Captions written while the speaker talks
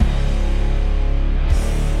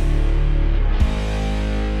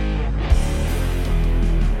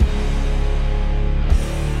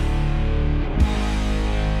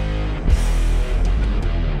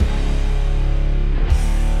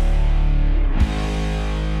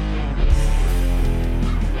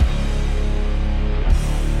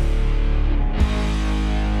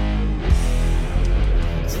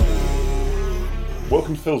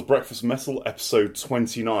Phil's Breakfast Metal, episode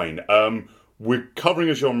 29. We're covering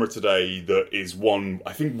a genre today that is one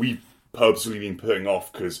I think we've purposely been putting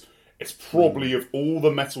off because it's probably, of all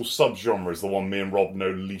the metal subgenres, the one me and Rob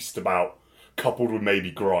know least about, coupled with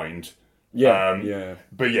maybe grind. Yeah.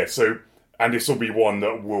 But yeah, so... And this will be one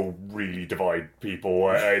that will really divide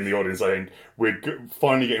people in the audience, I think. We're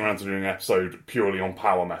finally getting around to doing an episode purely on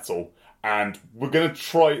power metal. And we're going to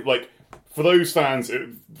try, for those fans,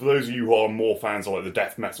 for those of you who are more fans of the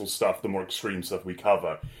death metal stuff, the more extreme stuff we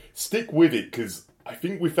cover, stick with it, because I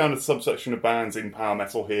think we found a subsection of bands in power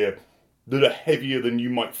metal here that are heavier than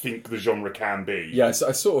you might think the genre can be. Yeah, I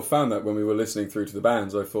sort of found that when we were listening through to the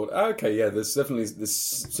bands. I thought, okay, yeah, there's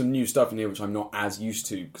some new stuff in here which I'm not as used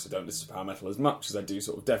to, because I don't listen to power metal as much as I do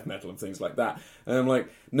sort of death metal and things like that. And I'm like,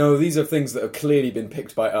 no, these are things that have clearly been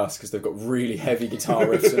picked by us, because they've got really heavy guitar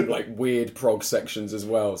riffs and weird prog sections as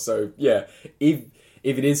well. So yeah, if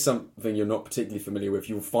it is something you're not particularly familiar with,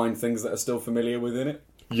 you'll find things that are still familiar within it.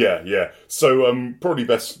 Yeah. So probably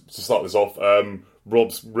best to start this off.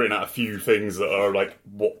 Rob's written out a few things that are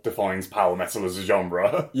what defines power metal as a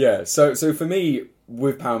genre. Yeah, so for me,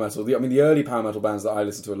 with power metal, the early power metal bands that I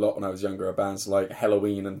listened to a lot when I was younger are bands like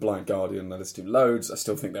Helloween and Blind Guardian. I listened to loads. I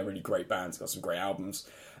still think they're really great bands, got some great albums.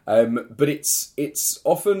 But it's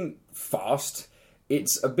often fast.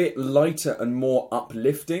 It's a bit lighter and more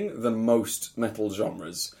uplifting than most metal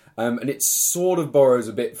genres. And it sort of borrows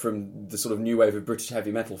a bit from the sort of new wave of British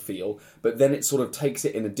heavy metal feel, but then it sort of takes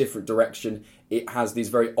it in a different direction. It has these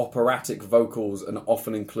very operatic vocals and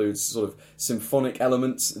often includes sort of symphonic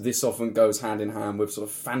elements. This often goes hand in hand with sort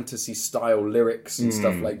of fantasy-style lyrics and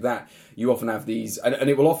stuff like that. You often have these, and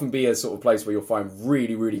it will often be a sort of place where you'll find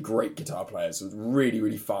really, really great guitar players, really,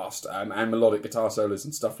 really fast and melodic guitar solos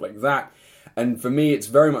and stuff like that. And for me, it's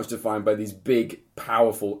very much defined by these big,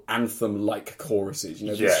 powerful, anthem-like choruses.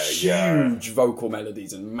 These huge vocal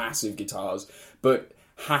melodies and massive guitars, but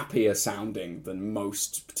happier sounding than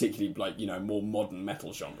most, particularly more modern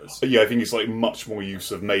metal genres. Yeah, I think it's much more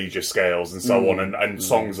use of major scales and so on, and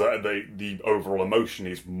songs that the overall emotion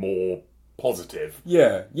is more positive.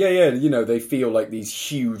 Yeah. They feel like these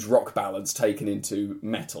huge rock ballads taken into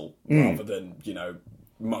metal rather than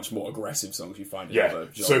much more aggressive songs you find in other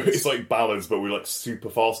genres. So it's like ballads, but with super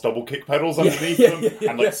fast double kick pedals underneath them,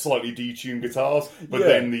 and slightly detuned guitars, but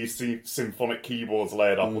then these symphonic keyboards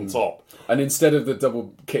layered up on top. And instead of the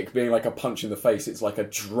double kick being like a punch in the face, it's like a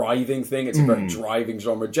driving thing. It's a very driving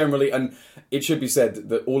genre generally, and it should be said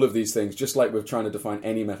that all of these things, just like we're trying to define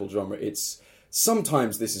any metal genre,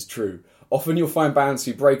 sometimes this is true. Often you'll find bands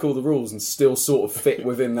who break all the rules and still sort of fit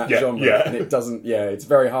within that genre, and it doesn't. Yeah, it's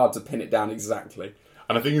very hard to pin it down exactly.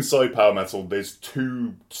 And I think inside power metal, there's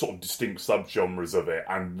two sort of distinct subgenres of it,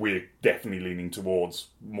 and we're definitely leaning towards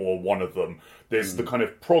more one of them. There's the kind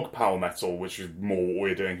of prog power metal, which is more what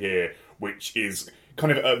we're doing here, which is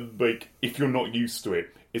kind of if you're not used to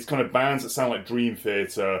it, it's kind of bands that sound like Dream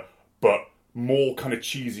Theater, but more kind of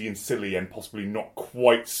cheesy and silly and possibly not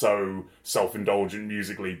quite so self-indulgent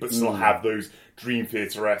musically, but still have those Dream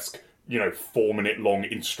Theater-esque 4-minute long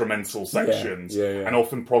instrumental sections. Yeah. And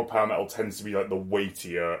often prog power metal tends to be the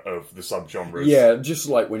weightier of the subgenres. Yeah, just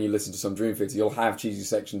like when you listen to some Dream Theater, you'll have cheesy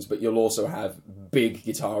sections, but you'll also have big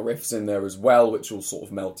guitar riffs in there as well, which will sort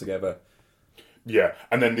of meld together. Yeah,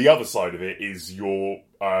 and then the other side of it is your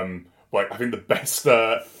I think the best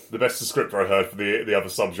descriptor I heard for the other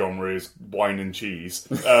subgenre is wine and cheese,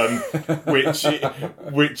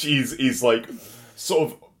 which is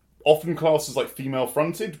sort of often classed as female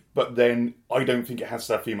fronted, but then I don't think it has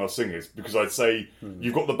to have female singers, because I'd say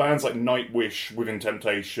you've got the bands like Nightwish, Within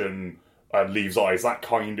Temptation, Leaves' Eyes, that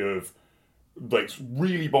kind of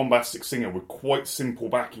really bombastic singer with quite simple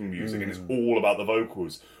backing music, and it's all about the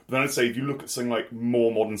vocals. But then I'd say if you look at something like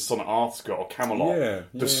more modern Sonata Arctica or Camelot,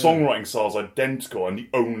 the songwriting style is identical, and the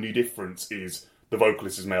only difference is the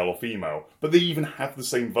vocalist is male or female. But they even have the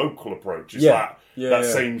same vocal approach. It's that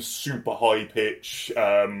same super high pitch,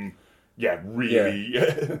 really.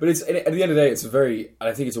 But it's at the end of the day,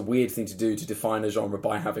 I think it's a weird thing to do, to define a genre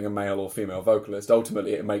by having a male or female vocalist.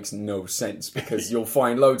 Ultimately, it makes no sense, because you'll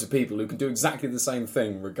find loads of people who can do exactly the same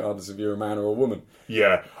thing, regardless if you're a man or a woman.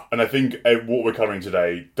 Yeah, and I think what we're covering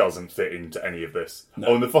today doesn't fit into any of this. No.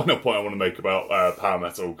 Oh, and the final point I want to make about power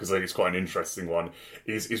metal, because I think it's quite an interesting one,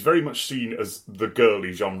 is very much seen as the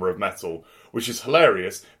girly genre of metal, which is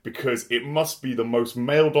hilarious, because it must be the most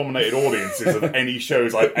male-dominated audiences of any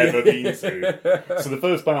shows I've ever been to. So the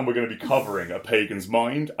first band we're going to be covering are Pagan's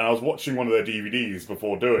Mind, and I was watching one of their DVDs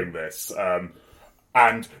before doing this,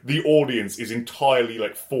 and the audience is entirely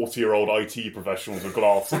like 40-year-old IT professionals with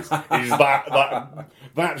glasses. Is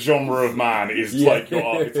that genre of man is like your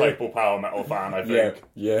archetypal power metal fan, I think.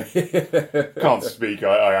 Yeah. Can't speak.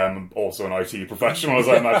 I am also an IT professional, as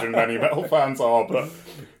I imagine many metal fans are, but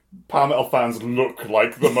power metal fans look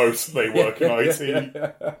like the most they work in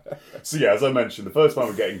IT. So yeah, as I mentioned, the first band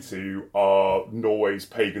we're getting to are Norway's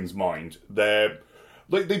Pagan's Mind. They've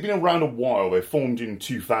been around a while. They formed in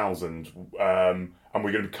 2000, and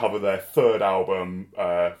we're going to cover their third album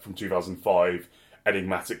from 2005,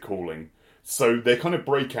 Enigmatic Calling. So their kind of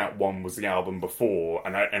breakout one was the album before,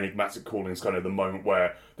 and Enigmatic Calling is kind of the moment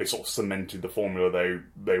where they sort of cemented the formula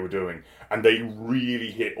they were doing. And they really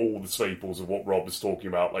hit all the staples of what Rob was talking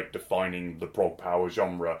about, like defining the prog power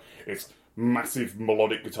genre. It's massive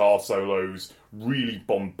melodic guitar solos, really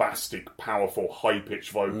bombastic, powerful, high-pitched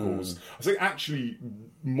vocals. I think actually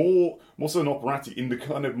more so than operatic, in the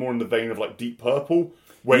kind of more in the vein of like Deep Purple,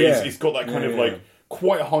 where it's got that kind of like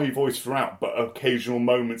quite a high voice throughout, but occasional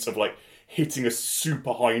moments of like hitting a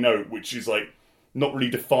super high note, which is like not really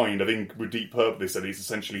defined. I think with Deep Purple they said it's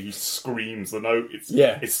essentially he screams the note.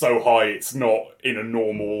 It's so high it's not in a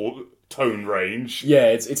normal tone range. Yeah,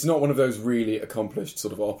 it's not one of those really accomplished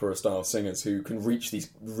sort of opera style singers who can reach these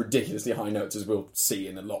ridiculously high notes, as we'll see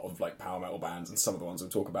in a lot of like power metal bands and some of the ones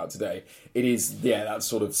we'll talk about today. It is that's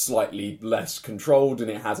sort of slightly less controlled, and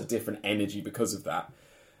it has a different energy because of that.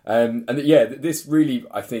 This really,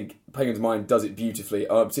 I think, Pagan's Mind does it beautifully,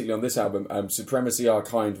 particularly on this album. Supremacy Are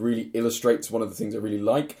Kind really illustrates one of the things I really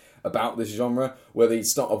like about this genre, where they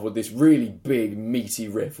start off with this really big, meaty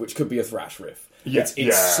riff, which could be a thrash riff.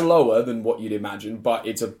 It's slower than what you'd imagine, but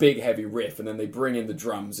it's a big, heavy riff, and then they bring in the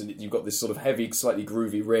drums, and you've got this sort of heavy, slightly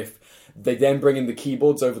groovy riff. They then bring in the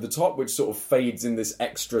keyboards over the top, which sort of fades in this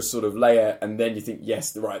extra sort of layer, and then you think,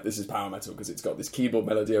 yes, right, this is power metal, because it's got this keyboard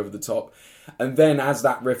melody over the top. And then as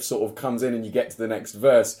that riff sort of comes in and you get to the next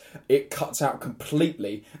verse, it cuts out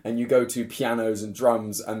completely, and you go to pianos and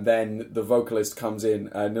drums, and then the vocalist comes in,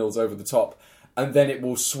 Nils over the top, and then it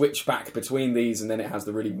will switch back between these, and then it has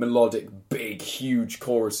the really melodic, big, huge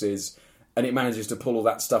choruses, and it manages to pull all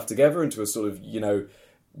that stuff together into a sort of,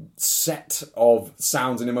 set of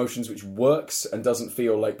sounds and emotions which works and doesn't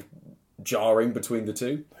feel like jarring between the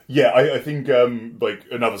two. Yeah, I think like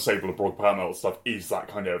another staple of prog power metal stuff is that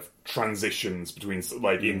kind of transitions between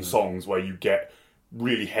like in songs where you get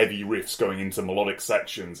really heavy riffs going into melodic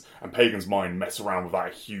sections, and Pagan's Mind mess around with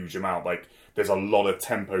that a huge amount. Like there's a lot of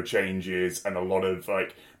tempo changes and a lot of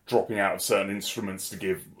like dropping out of certain instruments to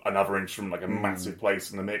give another instrument like a massive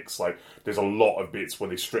place in the mix. Like there's a lot of bits where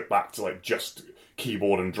they strip back to like just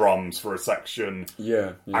keyboard and drums for a section.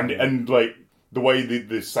 And like the way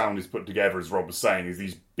the sound is put together, as Rob was saying, is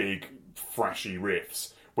these big thrashy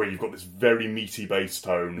riffs where you've got this very meaty bass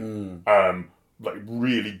tone, like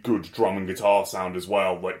really good drum and guitar sound as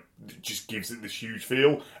well. Like it just gives it this huge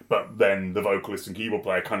feel, but then the vocalist and keyboard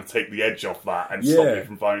player kind of take the edge off that and stop you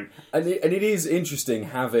from finding. And it is interesting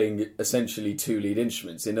having essentially two lead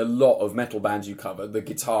instruments. In a lot of metal bands you cover, the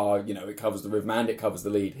guitar, it covers the rhythm and it covers the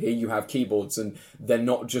lead. Here you have keyboards, and they're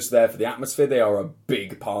not just there for the atmosphere, they are a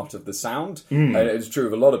big part of the sound. And it's true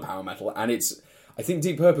of a lot of power metal, and I think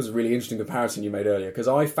Deep Purple is a really interesting comparison you made earlier, because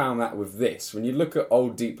I found that with this. When you look at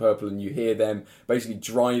old Deep Purple and you hear them basically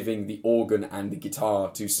driving the organ and the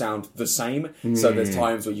guitar to sound the same, so there's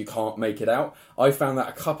times where you can't make it out. I found that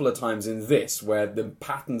a couple of times in this, where the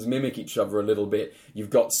patterns mimic each other a little bit. You've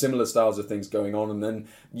got similar styles of things going on, and then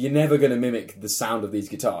you're never going to mimic the sound of these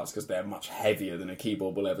guitars, because they're much heavier than a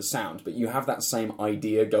keyboard will ever sound. But you have that same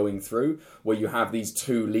idea going through, where you have these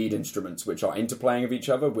two lead instruments which are interplaying with each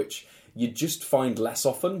other, which you just find less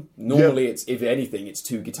often. Normally, it's, if anything, it's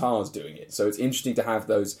two guitars doing it. So it's interesting to have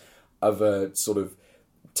those other sort of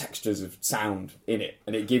textures of sound in it,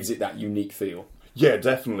 and it gives it that unique feel. Yeah,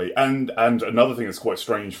 definitely. And another thing that's quite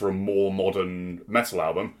strange for a more modern metal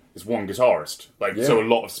album is one guitarist. So a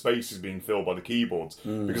lot of space is being filled by the keyboards.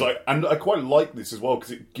 Because I quite like this as well,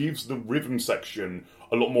 because it gives the rhythm section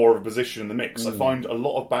a lot more of a position in the mix. I find a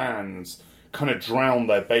lot of bands kind of drown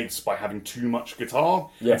their bass by having too much guitar.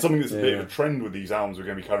 And something that's a bit of a trend with these albums we're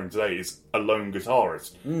going to be covering today is a lone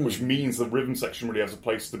guitarist, which means the rhythm section really has a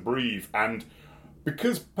place to breathe. And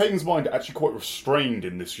because Pagan's Mind are actually quite restrained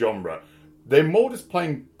in this genre, they're more just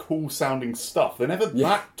playing cool sounding stuff. They're never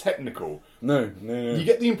that technical. No. You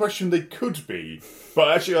get the impression they could be. But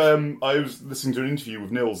actually, I was listening to an interview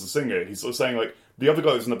with Nils, the singer. He's sort of saying, like, the other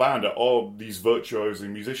guys in the band are these virtuoso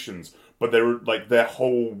musicians, but they're like, their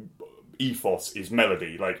whole ethos is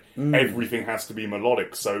melody. Like everything has to be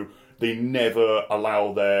melodic, so they never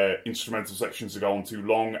allow their instrumental sections to go on too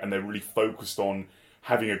long, and they're really focused on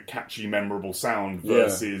having a catchy, memorable sound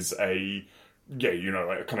versus a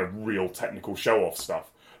kind of real technical show-off stuff.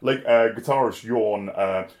 Like guitarist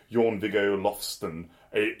Jorn Viggo Lofsson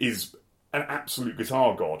is an absolute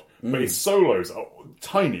guitar god, but his solos are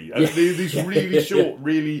tiny. And these really short,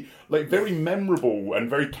 really very memorable and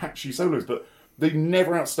very catchy solos, but they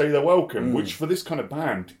never outstay their welcome, which for this kind of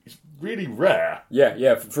band is really rare.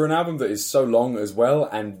 Yeah. For an album that is so long as well,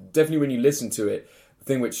 and definitely when you listen to it, the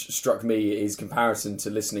thing which struck me is comparison to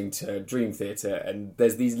listening to Dream Theater, and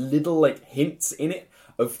there's these little hints in it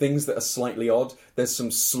of things that are slightly odd. There's some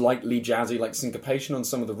slightly jazzy syncopation on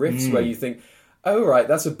some of the riffs where you think, oh right,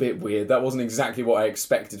 that's a bit weird. That wasn't exactly what I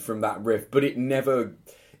expected from that riff, but it never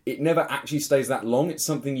actually stays that long. It's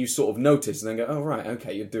something you sort of notice and then go, oh right,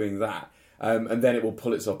 okay, you're doing that. And then it will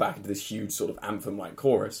pull itself back into this huge sort of anthem-like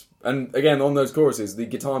chorus. And again, on those choruses, the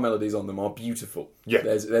guitar melodies on them are beautiful. Yeah.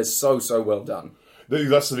 They're so well done.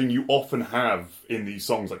 That's the thing, you often have in these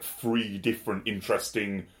songs 3 different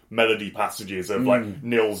interesting melody passages of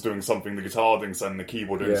Nils doing something, the guitar doing something, the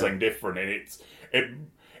keyboard doing something different, and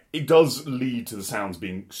it does lead to the sounds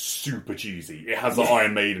being super cheesy. It has the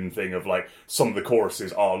Iron Maiden thing of some of the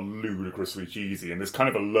choruses are ludicrously cheesy, and there's kind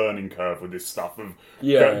of a learning curve with this stuff of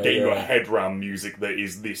getting your head around music that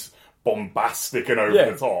is this bombastic and over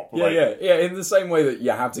the top. Yeah. In the same way that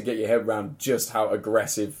you have to get your head around just how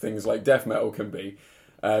aggressive things like death metal can be.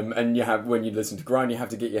 And you have, when you listen to grind, you have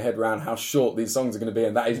to get your head around how short these songs are going to be,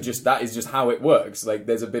 and that is just how it works.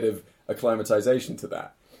 There's a bit of acclimatization to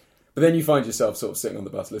that. But then you find yourself sort of sitting on the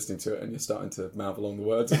bus listening to it, and you're starting to mouth along the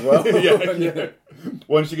words as well.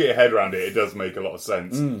 Once you get your head around it, it does make a lot of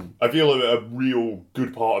sense. I feel a real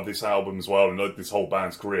good part of this album as well, and this whole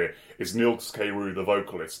band's career, is Nils Cayrew, the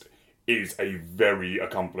vocalist, is a very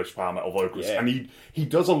accomplished power metal vocalist, and he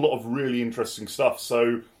does a lot of really interesting stuff.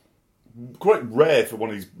 So quite rare for one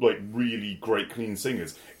of these really great clean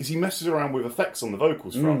singers is he messes around with effects on the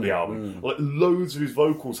vocals throughout the album. Loads of his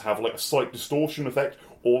vocals have a slight distortion effect,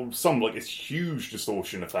 or some this huge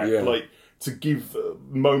distortion effect, to give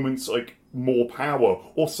moments more power,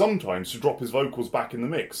 or sometimes to drop his vocals back in the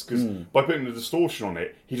mix, because by putting the distortion on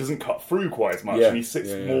it, he doesn't cut through quite as much, and he sits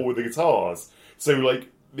more with the guitars. So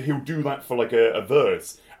he'll do that for a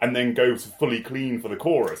verse, and then go to fully clean for the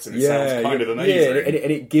chorus, and it sounds kind of amazing. Yeah, and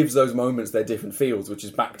it gives those moments their different feels, which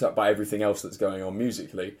is backed up by everything else that's going on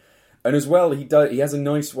musically. And as well, he has a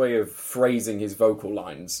nice way of phrasing his vocal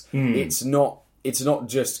lines. It's not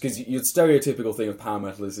just, because your stereotypical thing of power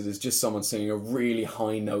metal is it is just someone singing a really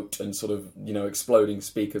high note and sort of, exploding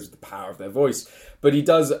speakers with the power of their voice. But he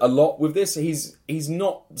does a lot with this. He's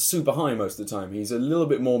not super high most of the time. He's a little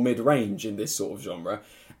bit more mid-range in this sort of genre,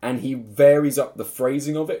 and he varies up the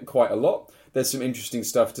phrasing of it quite a lot. There's some interesting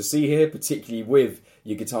stuff to see here, particularly with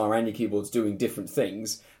your guitar and your keyboards doing different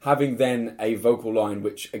things. Having then a vocal line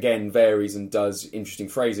which, again, varies and does interesting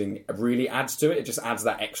phrasing really adds to it. It just adds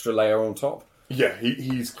that extra layer on top. Yeah,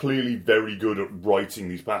 he's clearly very good at writing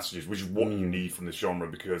these passages, which is what you need from this genre,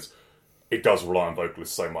 because it does rely on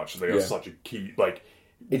vocalists so much. They are such a key...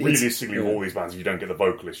 realistically, with all these bands, if you don't get the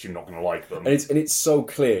vocalist, you're not going to like them. And it's so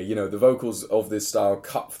clear, the vocals of this style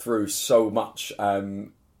cut through so much.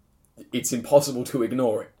 It's impossible to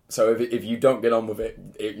ignore it. So if you don't get on with it,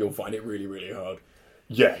 you'll find it really, really hard.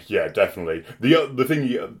 Yeah, definitely. The other thing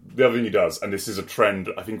he does, and this is a trend,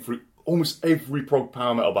 I think, for almost every prog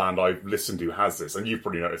power metal band I've listened to has this, and you've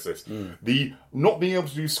probably noticed this. The not being able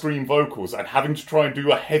to do scream vocals and having to try and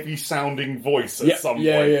do a heavy sounding voice at some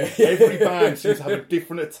point. Every band seems to have a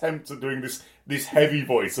different attempt at doing this heavy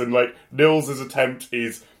voice, and Nils' attempt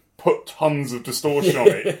is put tons of distortion on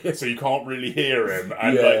it so you can't really hear him,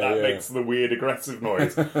 and that makes the weird aggressive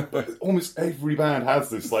noise. But almost every band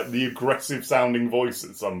has this, the aggressive sounding voice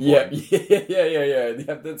at some point. Yeah. You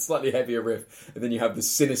have that slightly heavier riff, and then you have the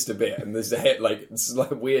sinister bit, and there's a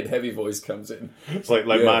weird heavy voice comes in. It's like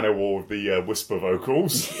Manowar with the whisper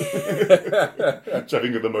vocals, which I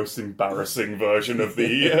think are the most embarrassing version of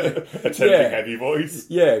the attempting heavy voice.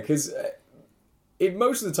 Yeah, because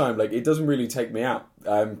most of the time, it doesn't really take me out,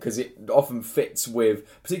 because it often fits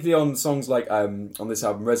with, particularly on songs on this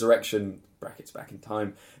album, Resurrection, brackets Back in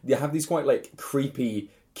Time, you have these quite,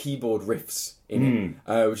 creepy keyboard riffs in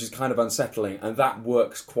it, which is kind of unsettling, and that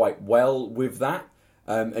works quite well with that.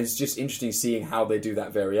 And it's just interesting seeing how they do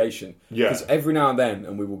that variation. Because every now and then,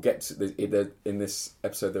 and we will get to this, in this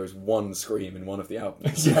episode, there is one scream in one of the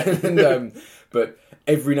albums. But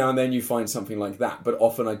every now and then you find something like that. But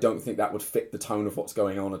often I don't think that would fit the tone of what's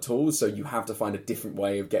going on at all. So you have to find a different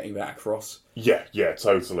way of getting that across. Yeah,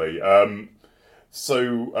 totally.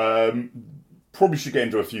 Probably should get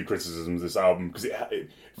into a few criticisms of this album, because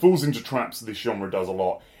it falls into traps this genre does a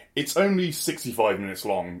lot. it's only 65 minutes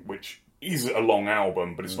long, which is a long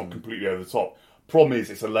album, but it's not completely over the top. Problem is,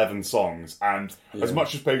 it's 11 songs, and as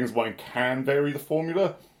much as Pagan's Mind can vary the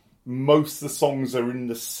formula, most of the songs are in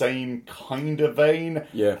the same kind of vein.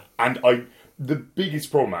 Yeah. And the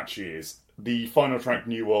biggest problem actually is the final track,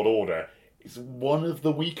 New World Order, is one of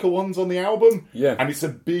the weaker ones on the album. Yeah. And it's a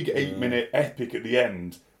big 8-minute epic at the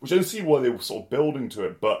end, which I don't see why they were sort of building to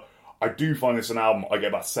it, but I do find this an album I get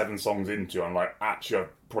about 7 songs into, and I'm like, actually,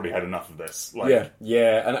 I've probably had enough of this. Like,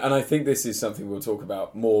 yeah, and I think this is something we'll talk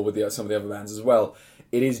about more with some of the other bands as well.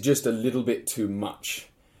 It is just a little bit too much.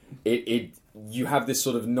 You have this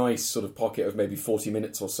sort of nice sort of pocket of maybe 40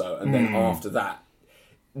 minutes or so, and then after that,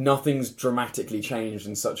 nothing's dramatically changed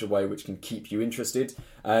in such a way which can keep you interested.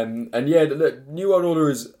 And yeah, look, New World Order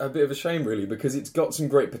is a bit of a shame, really, because it's got some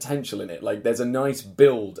great potential in it. Like, there's a nice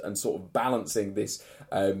build and sort of balancing this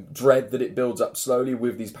dread that it builds up slowly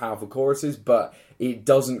with these powerful choruses, but it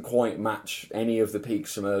doesn't quite match any of the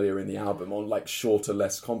peaks from earlier in the album on like shorter,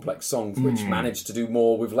 less complex songs, which managed to do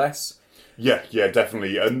more with less. Yeah,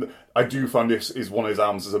 definitely. And I do find this is one of his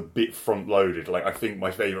albums that's a bit front-loaded. Like, I think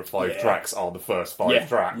my favourite 5 tracks are the first 5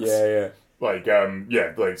 tracks. Yeah. Like,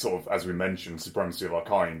 like sort of, as we mentioned, Supremacy of Our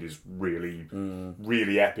Kind is really,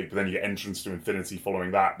 really epic. But then you get Entrance to Infinity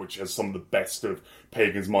following that, which has some of the best of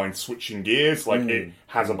Pagan's Mind switching gears. Like, it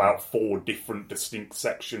has about 4 different distinct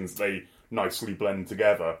sections they nicely blend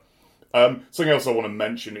together. Something else I want to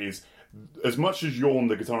mention is, as much as Jorn,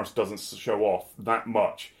 the guitarist, doesn't show off that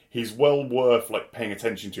much, he's well worth like paying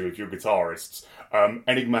attention to if you're guitarists.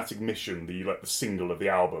 Enigmatic Mission, the single of the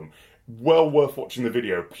album, well worth watching the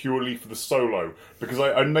video purely for the solo, because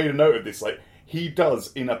I made a note of this. Like, he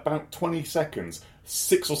does in about 20 seconds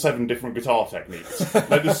 6 or 7 different guitar techniques.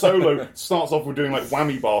 Like, the solo starts off with doing like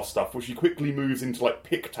whammy bar stuff, which he quickly moves into like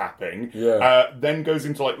pick tapping. Then goes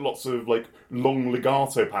into like lots of like long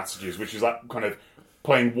legato passages, which is that kind of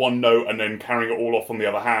playing one note and then carrying it all off on the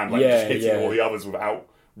other hand, like just hitting all the others without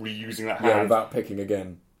reusing that hand. Yeah, without picking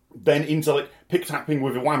again. Then into like pick tapping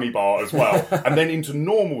with a whammy bar as well, and then into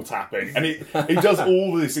normal tapping, and it does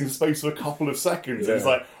all this in the space of a couple of seconds. And it's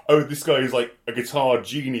like, oh, this guy is like a guitar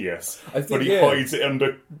genius, but he hides it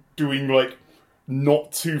under doing like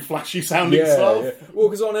not too flashy sounding stuff. Yeah. Well,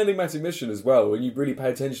 because on Enigmatic Mission as well, when you really pay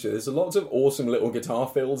attention to it, there's lots of awesome little guitar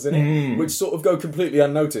fills in it, which sort of go completely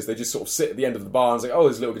unnoticed. They just sort of sit at the end of the bar and say, oh,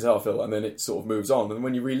 there's a little guitar fill, and then it sort of moves on. And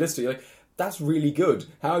when you re-list it, you're like, that's really good.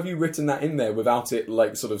 How have you written that in there without it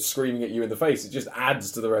like sort of screaming at you in the face? It just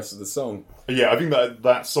adds to the rest of the song. Yeah, I think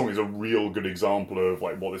that song is a real good example of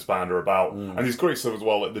like what this band are about. And there's great stuff as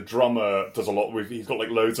well. Like, the drummer does a lot with, he's got like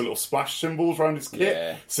loads of little splash cymbals around his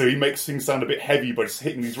kit, so he makes things sound a bit heavy, but it's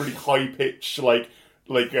hitting these really high pitch like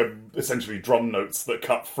essentially drum notes that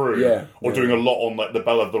cut through. Doing a lot on like the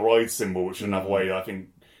bell of the ride cymbal, which is another way I think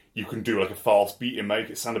you can do like a fast beat and make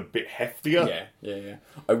it sound a bit heftier. Yeah.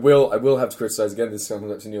 I will have to criticise again. This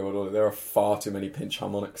comes up to New World Order. There are far too many pinch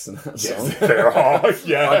harmonics in that song. Yes, there are.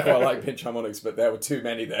 Yeah, I quite like pinch harmonics, but there were too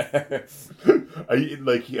many there.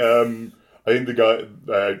 I think the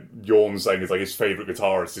guy Jorn's saying is like his favourite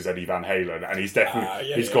guitarist is Eddie Van Halen, and he's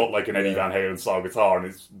definitely he's got like an Eddie Van Halen style guitar, and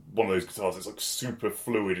it's one of those guitars that's like super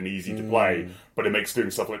fluid and easy to play, but it makes doing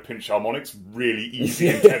stuff like pinch harmonics really easy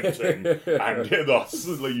and tempting, and thus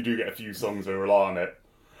like, you do get a few songs that rely on it.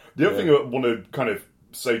 The other thing I want to kind of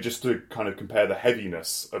say, just to kind of compare the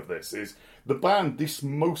heaviness of this, is the band this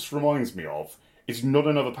most reminds me of is not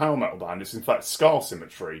another power metal band. It's in fact Scar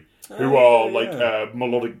Symmetry, who are like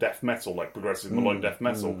melodic death metal, like progressive melodic death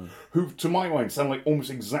metal, who, to my mind, sound like almost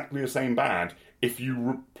exactly the same band if you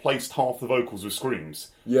replaced half the vocals with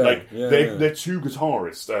screams. They're 2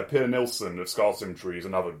 guitarists. Per Nilsson of Scar Symmetry is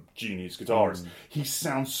another genius guitarist. He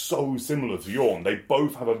sounds so similar to Jorn. They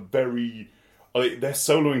both have a very... their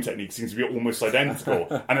soloing technique seems to be almost identical,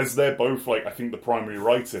 and as they're both like I think the primary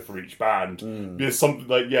writer for each band, there's something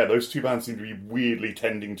like those 2 bands seem to be weirdly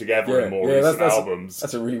tending together in more recent albums.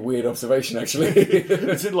 That's a really weird observation, actually.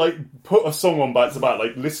 It's like put a song on back to back,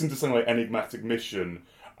 like listen to something like Enigmatic Mission,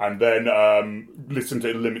 and then listen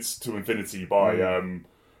to Limits to Infinity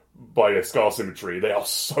by Scar Symmetry. They are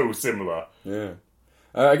so similar. Yeah.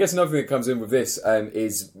 I guess another thing that comes in with this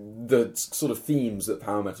is the sort of themes that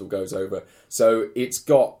power metal goes over. So it's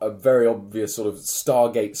got a very obvious sort of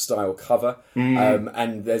Stargate-style cover,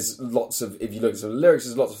 and there's lots of, if you look at some of the lyrics,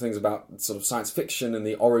 there's lots of things about sort of science fiction and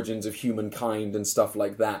the origins of humankind and stuff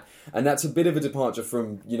like that. And that's a bit of a departure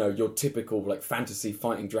from, your typical like fantasy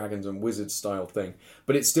fighting dragons and wizards style thing.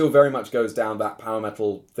 But it still very much goes down that power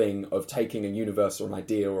metal thing of taking a universe or an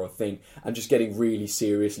idea or a thing and just getting really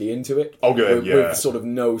seriously into it. Okay, with sort of of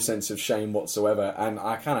no sense of shame whatsoever, and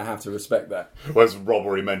I kind of have to respect that. Well, as Rob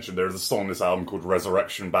already mentioned, there is a song on this album called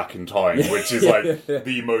Resurrection Back in Time, which is like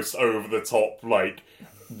the most over-the-top, like,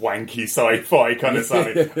 wanky sci-fi kind of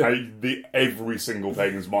sounding. Every single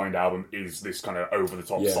Pagan's Mind album is this kind of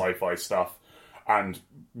over-the-top sci-fi stuff, and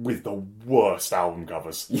with the worst album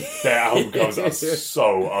covers. Their album covers are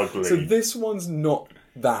so ugly. So this one's not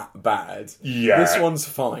that bad. Yeah. This one's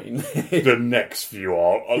fine. The next few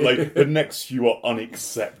are like the next few are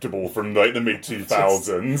unacceptable from like the mid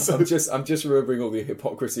 2000s. I'm just remembering all the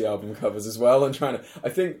Hypocrisy album covers as well, and I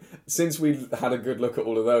think since we've had a good look at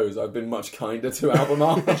all of those, I've been much kinder to album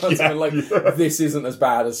art. This isn't as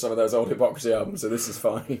bad as some of those old Hypocrisy albums, so this is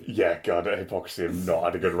fine. Yeah, God, Hypocrisy have not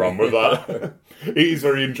had a good run with that. It is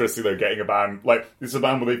very interesting though, getting a band like this is a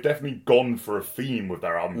band where they've definitely gone for a theme with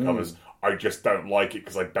their album covers. I just don't like it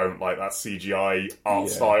because I don't like that CGI art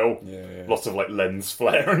style. Yeah. Lots of like lens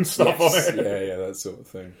flare and stuff on it. Yeah, that sort of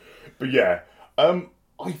thing. But yeah,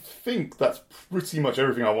 I think that's pretty much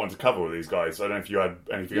everything I wanted to cover with these guys. I don't know if you had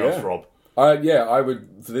anything else, Rob. I would,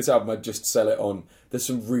 for this album, I'd just sell it on. There's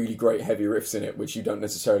some really great heavy riffs in it, which you don't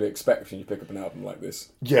necessarily expect when you pick up an album like this.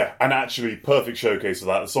 Yeah, and actually, perfect showcase of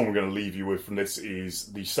that. The song we're going to leave you with from this is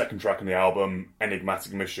the second track on the album,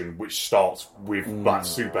 Enigmatic Mission, which starts with that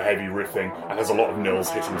super heavy riffing and has a lot of Nils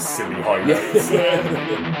hitting silly high notes.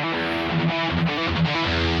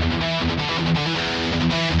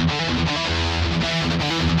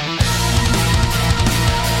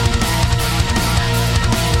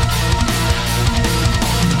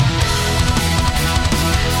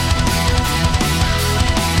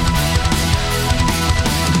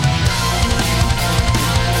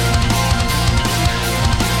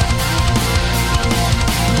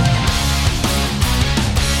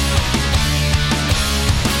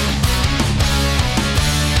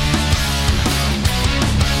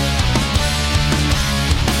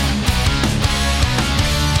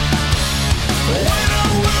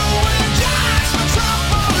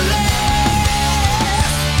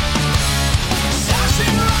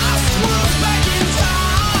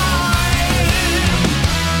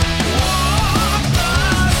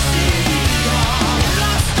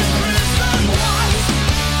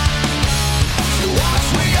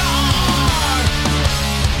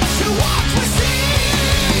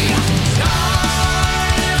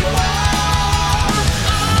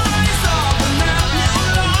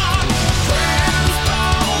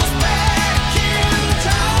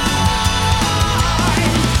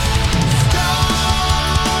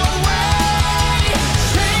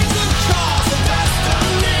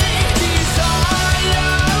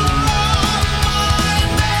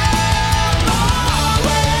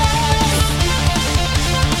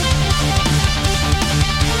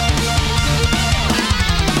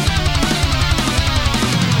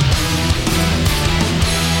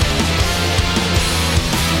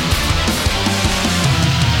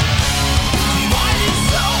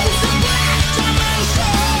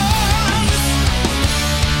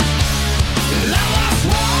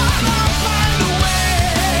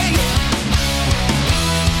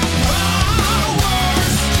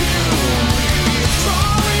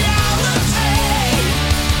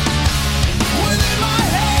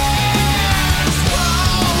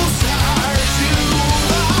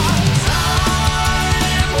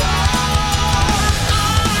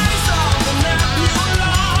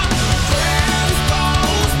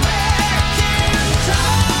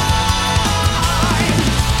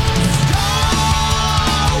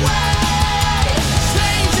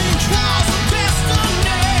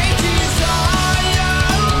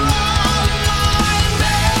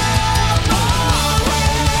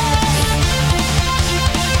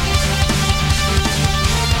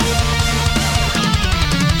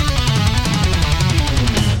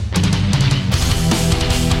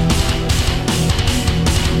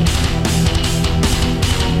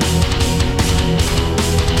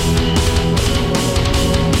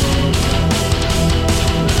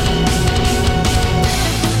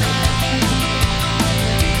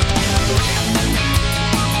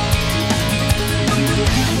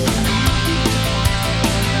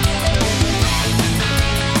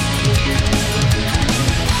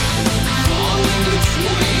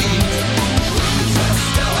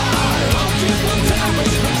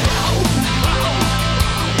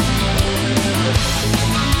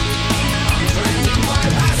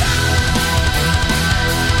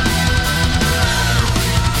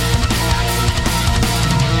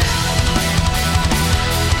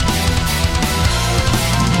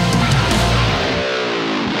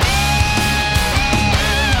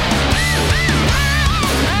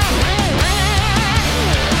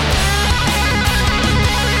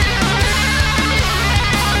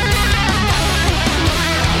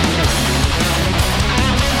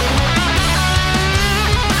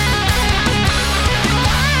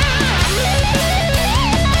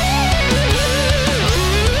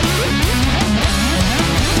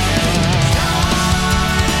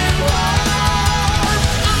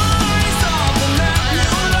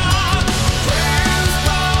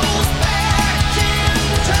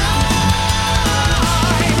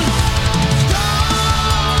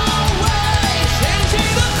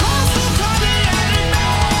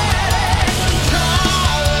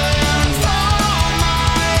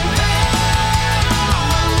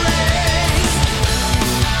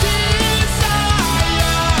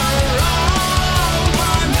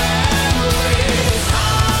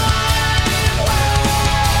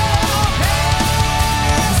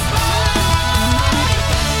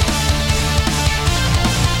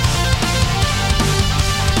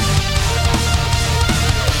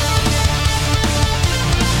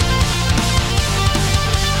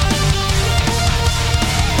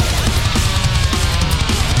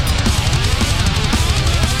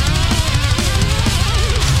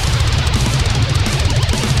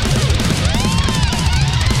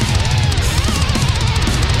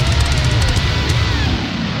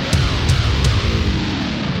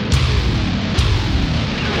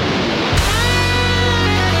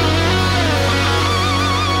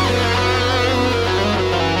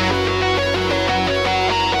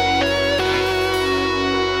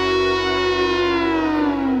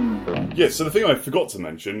 so the thing I forgot to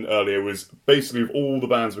mention earlier was basically of all the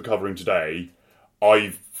bands we're covering today,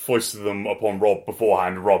 I've foisted them upon Rob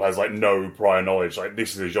beforehand. Rob has like no prior knowledge. Like,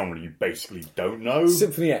 this is a genre you basically don't know.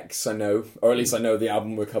 Symphony X, I know, or at least I know the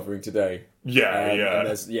album we're covering today. Yeah, yeah.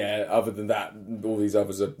 And other than that, all these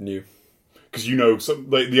others are new. Because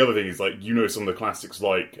the other thing is, like, some of the classics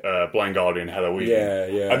like Blind Guardian, Halloween. Yeah,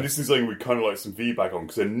 yeah. And this is something we kind of like some feedback on,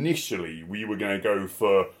 because initially we were going to go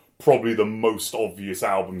for probably the most obvious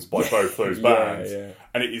albums by both those bands. Yeah.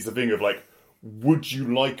 And it is the thing of, like, would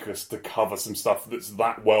you like us to cover some stuff that's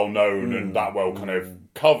that well known and that well kind of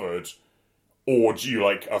covered? Or do you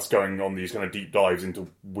like us going on these kind of deep dives into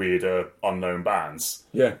weirder, unknown bands?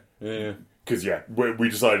 Yeah. Because, we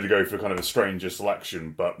decided to go for kind of a stranger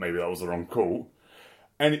selection, but maybe that was the wrong call.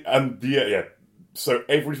 So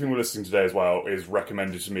everything we're listening to today as well is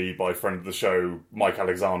recommended to me by a friend of the show, Mike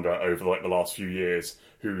Alexander, over like the last few years,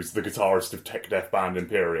 who's the guitarist of tech death band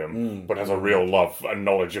Imperium, but has a real love and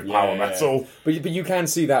knowledge of power metal. But you can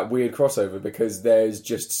see that weird crossover, because there's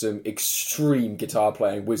just some extreme guitar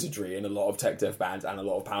playing wizardry in a lot of tech death bands and a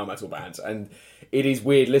lot of power metal bands, and it is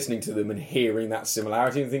weird listening to them and hearing that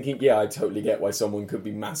similarity and thinking, yeah, I totally get why someone could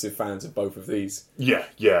be massive fans of both of these.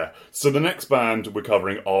 Yeah. So the next band we're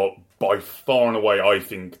covering are by far and away, I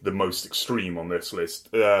think, the most extreme on this list.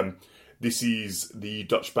 This is the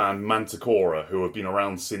Dutch band Manticora, who have been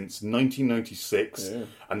around since 1996,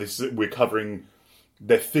 and we're covering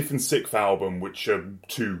their 5th and 6th album, which are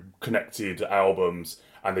 2 connected albums,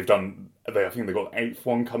 and I think they've got an 8th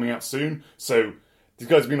one coming out soon. So these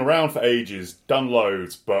guys have been around for ages, done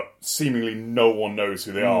loads, but seemingly no one knows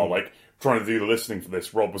who they are. Like, trying to do the listening for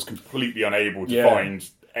this, Rob was completely unable to find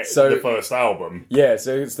the first album. Yeah,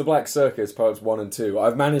 so it's the Black Circus, parts 1 and 2.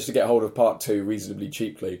 I've managed to get hold of part 2 reasonably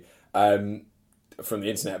cheaply from the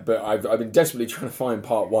internet, but I've been desperately trying to find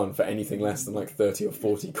part 1 for anything less than like 30 or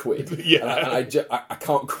 40 quid. Yeah. And I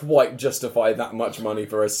can't quite justify that much money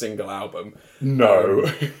for a single album. No.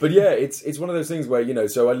 But yeah, it's one of those things where,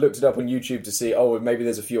 so I looked it up on YouTube to see, maybe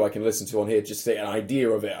there's a few I can listen to on here just to get an idea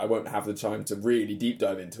of it. I won't have the time to really deep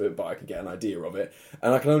dive into it, but I can get an idea of it.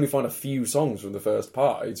 And I can only find a few songs from the first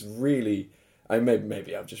part. It's really...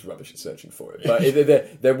 maybe I'm just rubbish at searching for it, but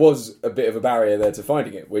there was a bit of a barrier there to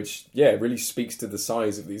finding it, which, really speaks to the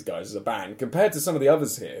size of these guys as a band, compared to some of the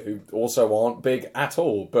others here, who also aren't big at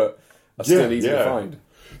all, but are still easy to find.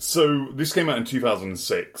 So this came out in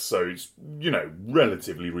 2006, so it's,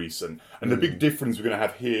 relatively recent. And the big difference we're going to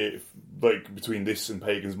have here, like, between this and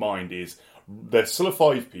Pagan's Mind is they're still a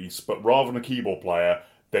 5-piece, but rather than a keyboard player,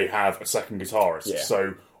 they have a second guitarist. Yeah.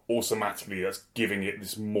 So automatically that's giving it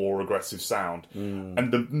this more aggressive sound.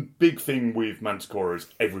 And the big thing with Manticora is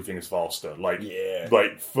everything is faster. Like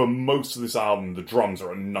for most of this album, the drums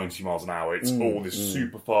are at 90 miles an hour. It's all this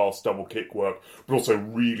super fast double kick work, but also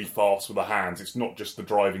really fast with the hands. It's not just the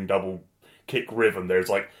driving double kick rhythm. There's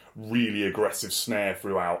like really aggressive snare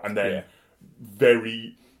throughout, and then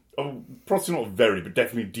probably not very, but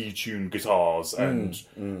definitely detuned guitars and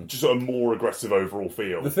just a more aggressive overall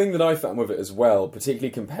feel. The thing that I found with it as well,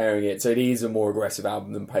 particularly comparing it, so it is a more aggressive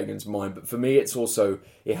album than Pagan's Mind, but for me it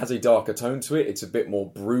has a darker tone to it. It's a bit more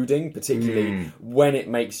brooding, particularly when it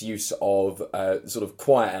makes use of sort of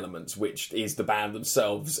choir elements, which is the band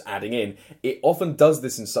themselves adding in. It often does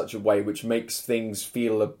this in such a way which makes things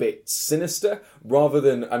feel a bit sinister, rather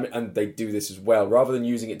than, and they do this as well, rather than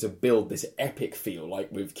using it to build this epic feel,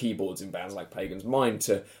 like with keyboards in bands like Pagan's Mind,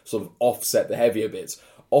 to sort of offset the heavier bits.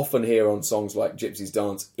 Often here on songs like Gypsy's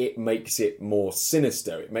Dance, it makes it more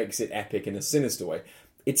sinister. It makes it epic in a sinister way.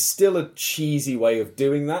 It's still a cheesy way of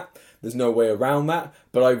doing that. There's no way around that,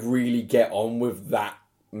 but I really get on with that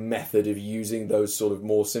method of using those sort of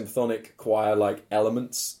more symphonic choir-like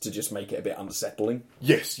elements to just make it a bit unsettling.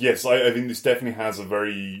 Yes. I think this definitely has a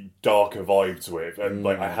very darker vibe to it, and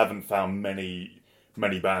I haven't found many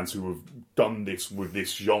bands who have done this with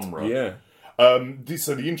this genre. Yeah.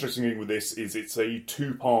 So the interesting thing with this is it's a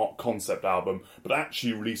 2-part concept album, but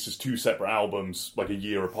actually releases 2 separate albums like a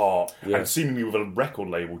year apart, and seemingly with a record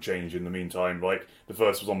label change in the meantime. Like, the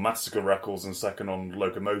first was on Massacre Records and second on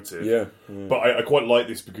Locomotive. Yeah. But I quite like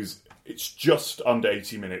this because it's just under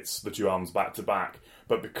 80 minutes, the 2 albums back to back,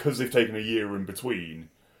 but because they've taken a year in between,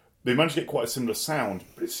 they managed to get quite a similar sound,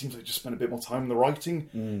 but it seems like they just spent a bit more time in the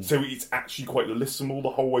writing. So it's actually quite listenable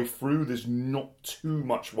the whole way through. There's not too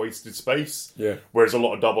much wasted space. Yeah. Whereas a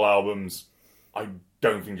lot of double albums, I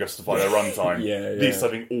don't think justify their runtime. This, I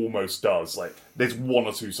think, almost does. Like, there's 1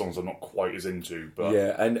 or 2 songs I'm not quite as into. But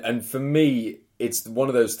yeah, and for me, it's one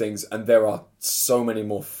of those things, and there are so many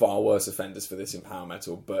more far worse offenders for this in power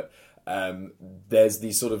metal, but there's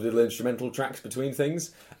these sort of little instrumental tracks between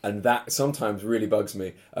things, and that sometimes really bugs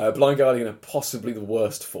me. Blind Guardian are possibly the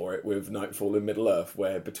worst for it with Nightfall and Middle Earth,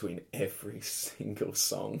 where between every single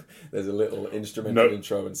song there's a little instrumental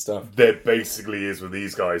intro and stuff. There basically is with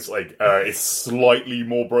these guys. Like, it's slightly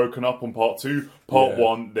more broken up on part 2. Part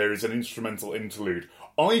 1, there is an instrumental interlude.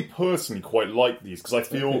 I personally quite like these, because I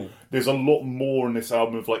feel there's a lot more in this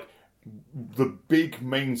album of, like, the big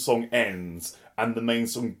main song ends and the main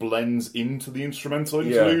song blends into the instrumental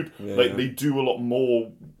interlude. They do a lot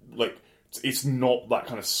more, like, it's not that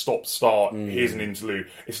kind of stop-start, here's an interlude.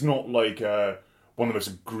 It's not like, one of the most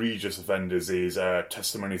egregious offenders is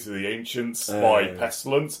Testimony to the Ancients by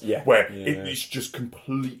Pestilence, where it's just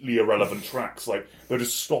completely irrelevant tracks. Like, they'll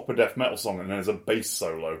just stop a death metal song and then there's a bass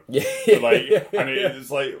solo. And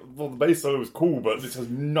it's like, well, the bass solo was cool, but this has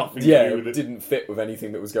nothing to do with it. It didn't fit with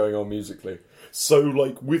anything that was going on musically. So,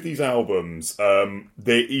 like, with these albums,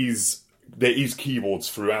 there is keyboards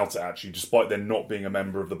throughout it, actually, despite there not being a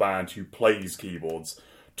member of the band who plays keyboards.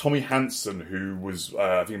 Tommy Hansen, who was,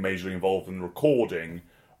 I think, majorly involved in the recording,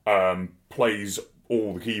 plays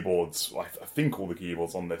all the keyboards, I think all the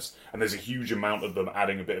keyboards on this, and there's a huge amount of them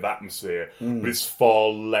adding a bit of atmosphere, but it's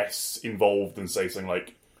far less involved than, say, something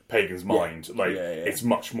like Pagan's Mind. It's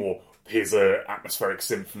much more, here's a atmospheric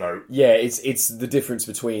synth note. Yeah, it's the difference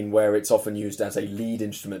between where it's often used as a lead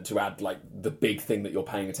instrument to add, like, the big thing that you're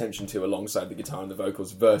paying attention to alongside the guitar and the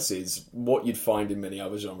vocals, versus what you'd find in many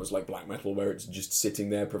other genres like black metal, where it's just sitting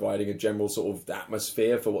there providing a general sort of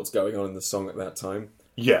atmosphere for what's going on in the song at that time.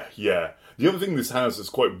 Yeah. The other thing this has that's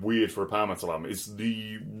quite weird for a power metal album is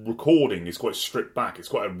the recording is quite stripped back. It's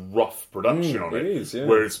quite a rough production on it. It is, yeah.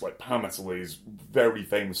 Whereas like power metal is very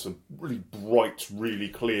famous for really bright, really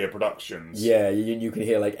clear productions. Yeah, you can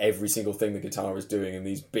hear like every single thing the guitar is doing in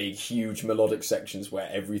these big, huge melodic sections where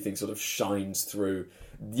everything sort of shines through.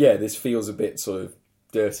 Yeah, this feels a bit sort of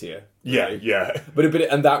dirtier. Really. Yeah.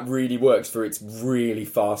 And that really works for its really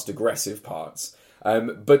fast, aggressive parts.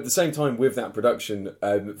 But at the same time, with that production,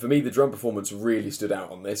 for me, the drum performance really stood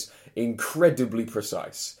out on this. Incredibly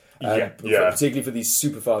precise. Particularly for these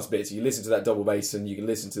super fast bits. You listen to that double bass and you can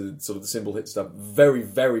listen to sort of the cymbal hit stuff. Very,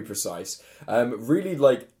 very precise. Really,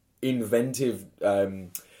 like, inventive...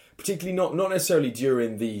 particularly not necessarily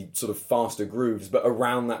during the sort of faster grooves, but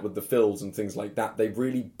around that with the fills and things like that, they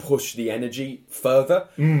really push the energy further.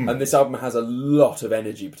 And this album has a lot of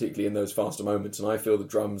energy, particularly in those faster moments, and I feel the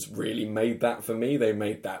drums really made that for me. They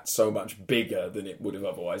made that so much bigger than it would have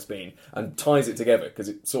otherwise been, and ties it together, because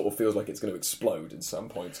it sort of feels like it's going to explode at some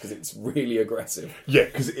points, because it's really aggressive. Yeah,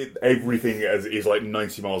 because everything is like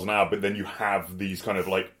 90 miles an hour, but then you have these kind of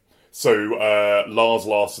like... So, Lars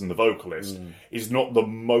Larson, the vocalist, is not the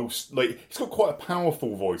most... Like, he's got quite a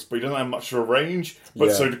powerful voice, but he doesn't have much of a range.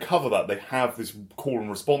 But so to cover that, they have this call and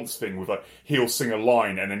response thing with, like, he'll sing a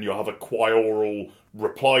line, and then you'll have a choral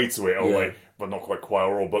reply to it. Or, like, well, not quite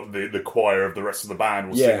choral, but the choir of the rest of the band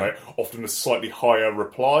will sing, like, often a slightly higher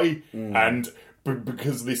reply. And...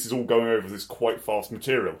 because this is all going over this quite fast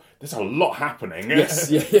material, there's a lot happening. Yes,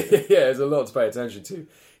 there's a lot to pay attention to.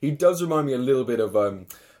 He does remind me a little bit of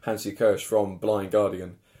Hansi Kirsch from Blind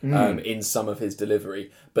Guardian in some of his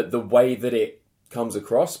delivery, but the way that it comes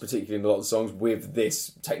across, particularly in a lot of the songs, with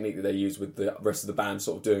this technique that they use with the rest of the band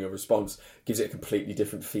sort of doing a response, gives it a completely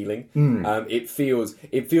different feeling. It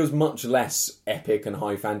feels much less epic and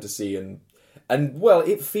high fantasy and well,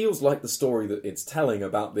 it feels like the story that it's telling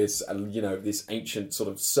about this, this ancient sort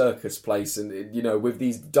of circus place, and with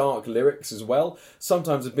these dark lyrics as well.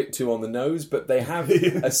 Sometimes a bit too on the nose, but they have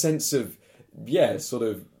a sense of, sort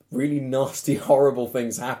of really nasty, horrible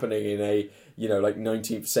things happening in a, like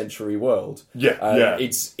 19th century world.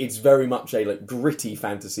 It's very much a like gritty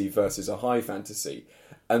fantasy versus a high fantasy.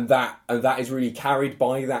 And that is really carried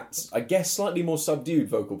by that, I guess, slightly more subdued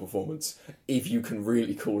vocal performance, if you can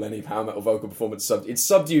really call any power metal vocal performance it's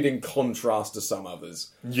subdued in contrast to some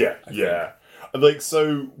others. Like,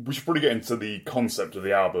 so we should probably get into the concept of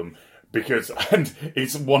the album, because, and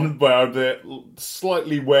it's one where I'm a bit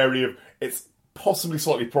slightly wary of its possibly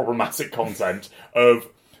slightly problematic content of...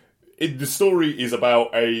 the story is about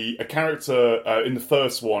a character in the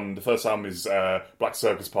first album is Black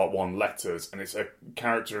Circus Part 1, Letters, and it's a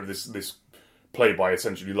character of this played by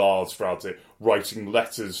essentially Lars throughout it, writing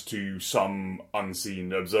letters to some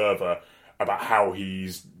unseen observer about how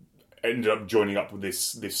he's ended up joining up with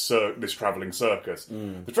this travelling circus.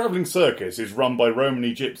 The travelling circus is run by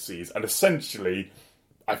Romany gypsies, and essentially,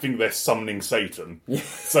 I think they're summoning Satan.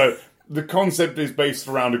 So the concept is based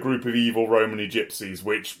around a group of evil Romany gypsies,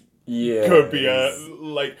 which... could be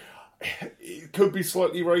it could be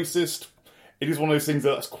slightly racist. It is one of those things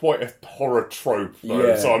that's quite a horror trope, though.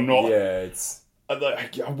 Yeah, so I'm not. Yeah, it's.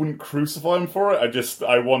 I wouldn't crucify him for it.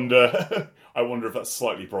 I wonder. I wonder if that's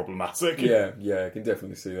slightly problematic. Yeah, I can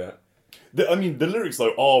definitely see that. The lyrics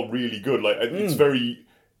though are really good. Like it's very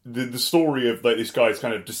the story of like this guy's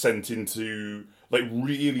kind of descent into like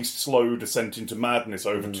really slow descent into madness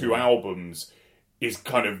over 2 albums is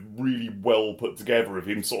kind of really well put together. Of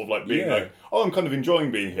him sort of like being like, oh, I'm kind of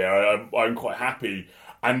enjoying being here. I'm quite happy,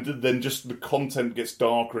 and then just the content gets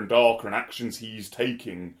darker and darker, and actions he's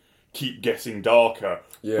taking keep getting darker,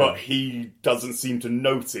 but he doesn't seem to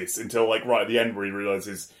notice until like right at the end where he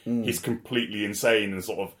realises he's completely insane and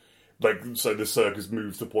sort of like, so the circus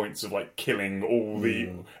moves to points of like killing all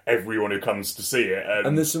everyone who comes to see it.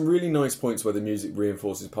 And there's some really nice points where the music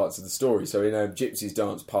reinforces parts of the story. So in Gypsy's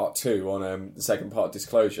Dance Part 2 on the second part,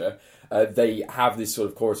 Disclosure, they have this sort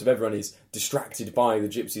of chorus of everyone is distracted by the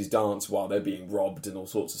gypsies' dance while they're being robbed and all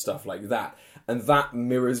sorts of stuff like that. And that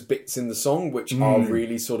mirrors bits in the song which are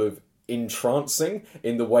really sort of entrancing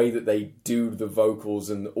in the way that they do the vocals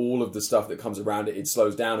and all of the stuff that comes around it. It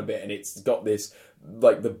slows down a bit and it's got this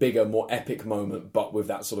like the bigger, more epic moment, but with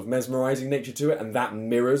that sort of mesmerising nature to it, and that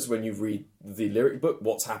mirrors when you read the lyric book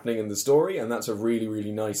what's happening in the story, and that's a really,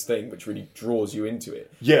 really nice thing which really draws you into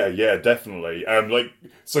it. Yeah, definitely. Like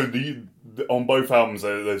so, the on both albums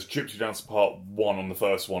there's Gypsy Dance Part 1 on the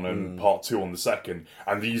first one and Part 2 on the second,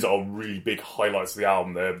 and these are really big highlights of the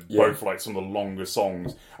album. They're both like some of the longer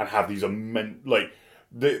songs and have these immense, like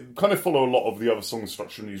they kind of follow a lot of the other song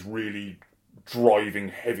structure and these really driving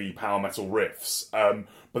heavy power metal riffs,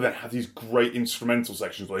 but then have these great instrumental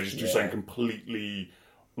sections where they just do something completely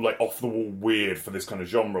like off the wall weird for this kind of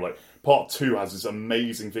genre. Like Part 2 has this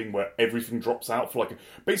amazing thing where everything drops out for like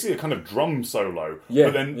basically a kind of drum solo,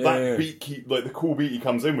 but then that beat like the cool beat he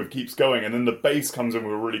comes in with keeps going, and then the bass comes in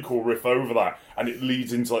with a really cool riff over that, and it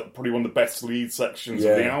leads into like probably one of the best lead sections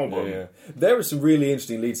of the album. There are some really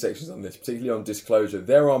interesting lead sections on this, particularly on Disclosure.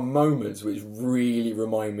 There are moments which really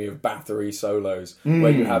remind me of Bathory solos, where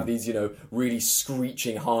you have these, you know, really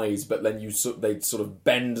screeching highs, but then they sort of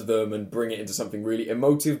bend them and bring it into something really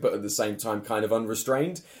emotive, but at the same time kind of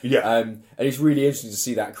unrestrained. And it's really interesting to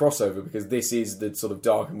see that crossover, because this is the sort of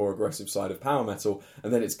darker, more aggressive side of power metal,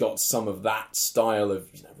 and then it's got some of that style of,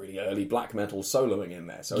 you know, really early black metal soloing in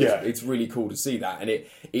there. So it's really cool to see that, and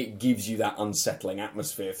it gives you that unsettling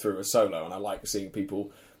atmosphere through a solo, and I like seeing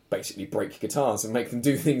people basically break guitars and make them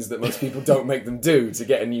do things that most people don't make them do to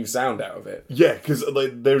get a new sound out of it. Yeah, because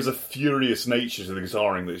like, there's a furious nature to the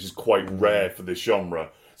guitaring that is just quite rare for this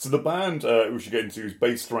genre. So the band we should get into is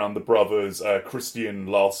based around the brothers Christian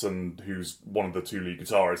Larson, who's one of the 2 lead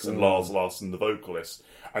guitarists, and Lars Larson, the vocalist.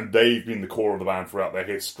 And they've been the core of the band throughout their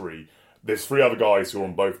history. There's 3 other guys who are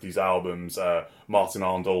on both these albums. Martin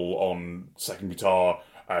Arndal on second guitar,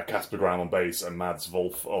 Casper Graham on bass, and Mads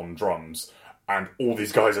Wolf on drums. And all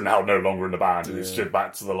these guys are now no longer in the band, and it's just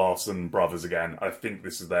back to the Larson brothers again. I think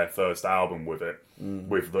this is their first album with it,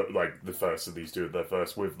 with the first of these 2, their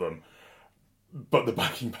first with them. But the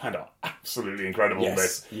backing band are absolutely incredible on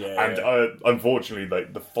this. Unfortunately,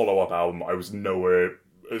 like the follow-up album, I was nowhere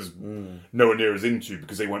near as into,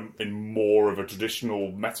 because they went in more of a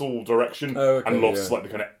traditional metal direction and lost like the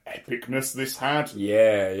kind of epicness this had.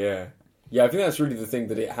 Yeah, I think that's really the thing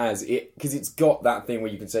that it has. Because it's got that thing where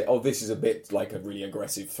you can say, oh, this is a bit like a really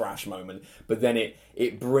aggressive thrash moment, but then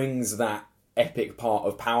it brings that epic part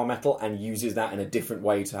of power metal and uses that in a different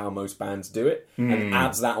way to how most bands do it, and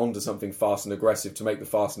adds that onto something fast and aggressive to make the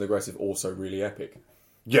fast and aggressive also really epic.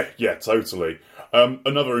 Yeah, totally.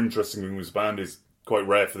 Another interesting thing with this band is quite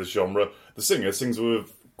rare for this genre. The singer sings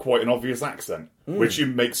with quite an obvious accent, which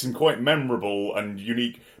makes him quite memorable and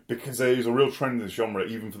unique, because there's a real trend in this genre,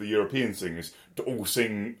 even for the European singers, to all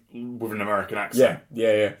sing with an American accent.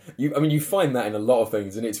 Yeah. You find that in a lot of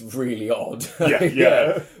things, and it's really odd.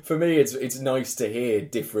 Yeah. For me, it's nice to hear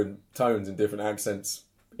different tones and different accents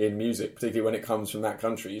in music, particularly when it comes from that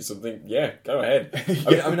country. You sort of think, yeah, go ahead.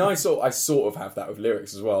 I sort of have that with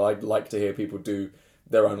lyrics as well. I'd like to hear people do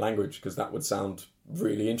their own language, because that would sound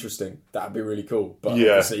really interesting. That'd be really cool. But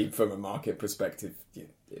obviously, from a market perspective,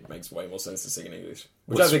 it makes way more sense to sing in English,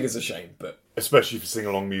 which I think is a shame. But especially for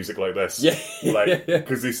sing-along music like this,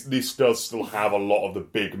 because this does still have a lot of the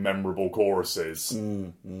big memorable choruses.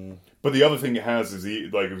 But the other thing it has is,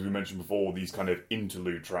 like as we mentioned before, these kind of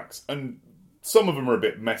interlude tracks, and some of them are a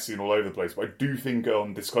bit messy and all over the place. But I do think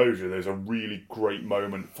on Disclosure, there's a really great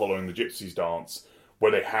moment following the Gypsies dance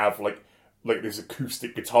where they have like this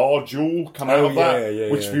acoustic guitar duel come out of that,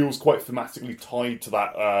 which feels quite thematically tied to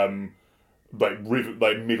that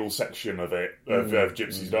middle section of it of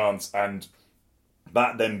Gypsy's dance, and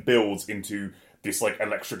That then builds into this like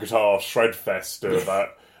electric guitar shred fest of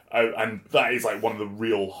and that is like one of the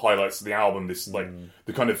real highlights of the album. This like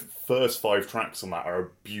the kind of first 5 tracks on that are a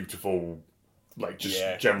beautiful, like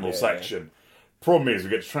just general section. Problem is, we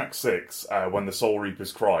get to track 6 when the Soul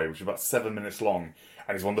Reapers Cry, which is about 7 minutes long,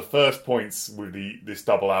 and it's one of the first points with this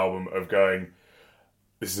double album of going,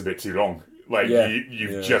 this is a bit too long. Like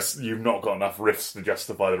you've not got enough riffs to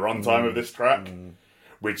justify the runtime of this track,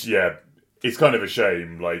 which it's kind of a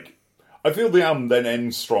shame. Like, I feel the album then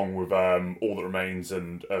ends strong with All That Remains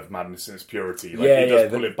and Of Madness in Its Purity. Like, it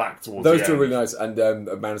does pull it back towards those the two end. are really nice, and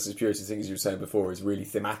Of Madness in Its Purity, I think, as you were saying before, is really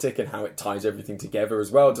thematic and how it ties everything together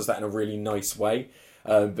as well. It does that in a really nice way.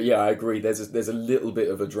 But yeah, I agree. There's a little bit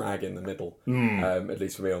of a drag in the middle, at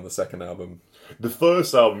least for me on the second album. The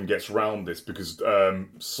first album gets round this because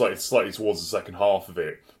slightly towards the second half of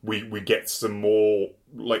it, we get some more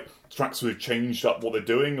like tracks who have changed up what they're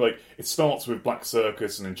doing. Like, it starts with Black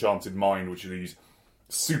Circus and Enchanted Mind, which are these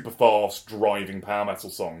super fast driving power metal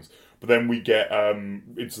songs. But then we get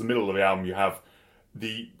into the middle of the album, you have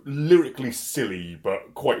the lyrically silly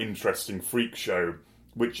but quite interesting Freak Show,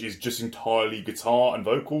 which is just entirely guitar and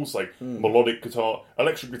vocals, like melodic guitar,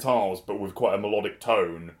 electric guitars, but with quite a melodic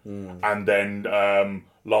tone. And then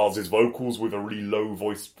Lars's vocals with a really low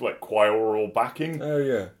voice, like choral backing. Oh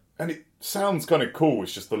yeah. And it sounds kind of cool,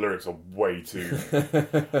 it's just the lyrics are way too...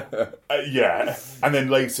 And then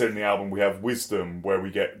later in the album we have Wisdom, where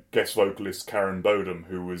we get guest vocalist Karen Bodum,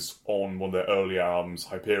 who was on one of their earlier albums,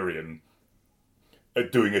 Hyperion,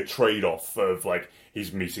 doing a trade-off of, like,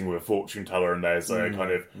 he's meeting with a fortune teller and there's a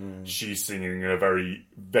kind of... She's singing in a very,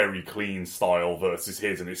 very clean style versus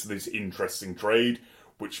his, and it's this interesting trade,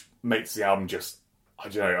 which makes the album just... I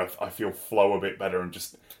don't know, I feel flow a bit better and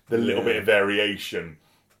just the little bit of variation...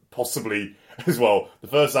 Possibly, as well, the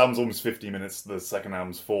first album's almost 50 minutes, the second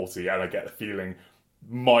album's 40, and I get the feeling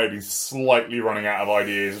might be slightly running out of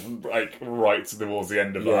ideas, like, right towards the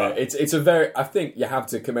end of that. It's a very... I think you have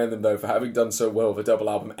to commend them, though, for having done so well with a double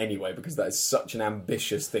album anyway, because that is such an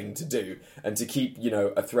ambitious thing to do, and to keep,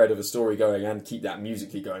 a thread of a story going and keep that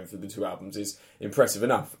musically going through the 2 albums is impressive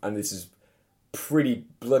enough, and this is pretty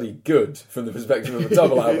bloody good from the perspective of a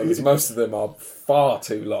double album, because most of them are far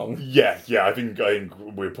too long. Yeah, I think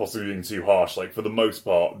we're possibly being too harsh. Like, for the most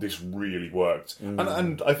part, this really worked.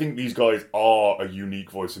 And I think these guys are a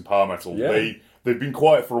unique voice in power metal. Yeah. They've been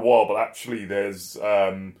quiet for a while, but actually there's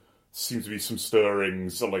seems to be some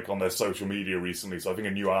stirrings like on their social media recently, so I think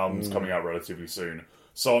a new album's coming out relatively soon.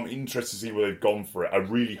 So I'm interested to see where they've gone for it. I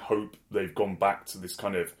really hope they've gone back to this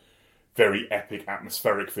kind of very epic,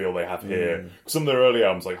 atmospheric feel they have here. Some of their early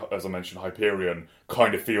albums, like, as I mentioned, Hyperion,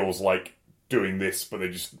 kind of feels like doing this, but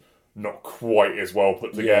they're just not quite as well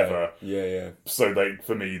put together. Yeah. So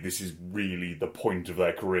for me, this is really the point of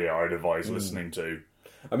their career I'd advise listening to.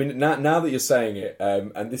 I mean, now that you're saying it,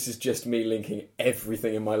 and this is just me linking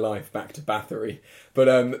everything in my life back to Bathory, but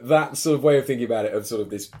that sort of way of thinking about it, of sort of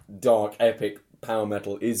this dark, epic power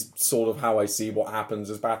metal, is sort of how I see what happens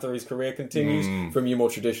as Bathory's career continues, from your more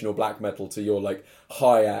traditional black metal to your, like,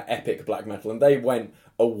 higher, epic black metal. And they went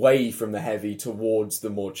away from the heavy towards the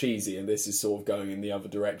more cheesy, and this is sort of going in the other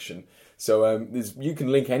direction. So you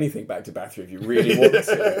can link anything back to Bathory if you really want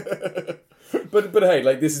to. But hey,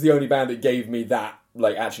 like, this is the only band that gave me that,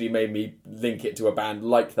 like, actually made me link it to a band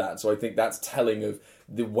like that. So I think that's telling of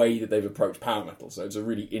the way that they've approached power metal. So it's a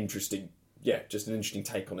really interesting, just an interesting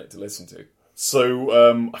take on it to listen to. So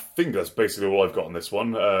I think that's basically all I've got on this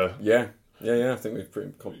one. Yeah. I think we've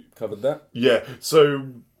pretty covered that. Yeah. So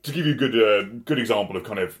to give you a good example of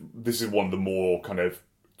kind of, this is one of the more kind of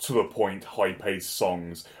to the point, high paced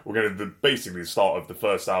songs. We're going to basically the start of the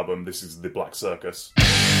first album. This is the Black Circus.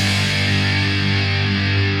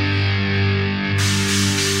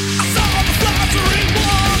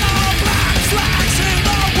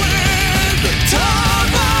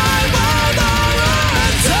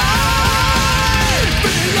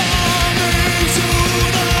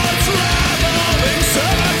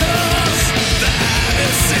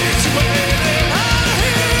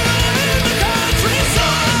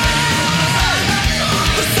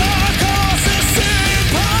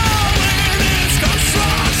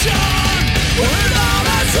 Strong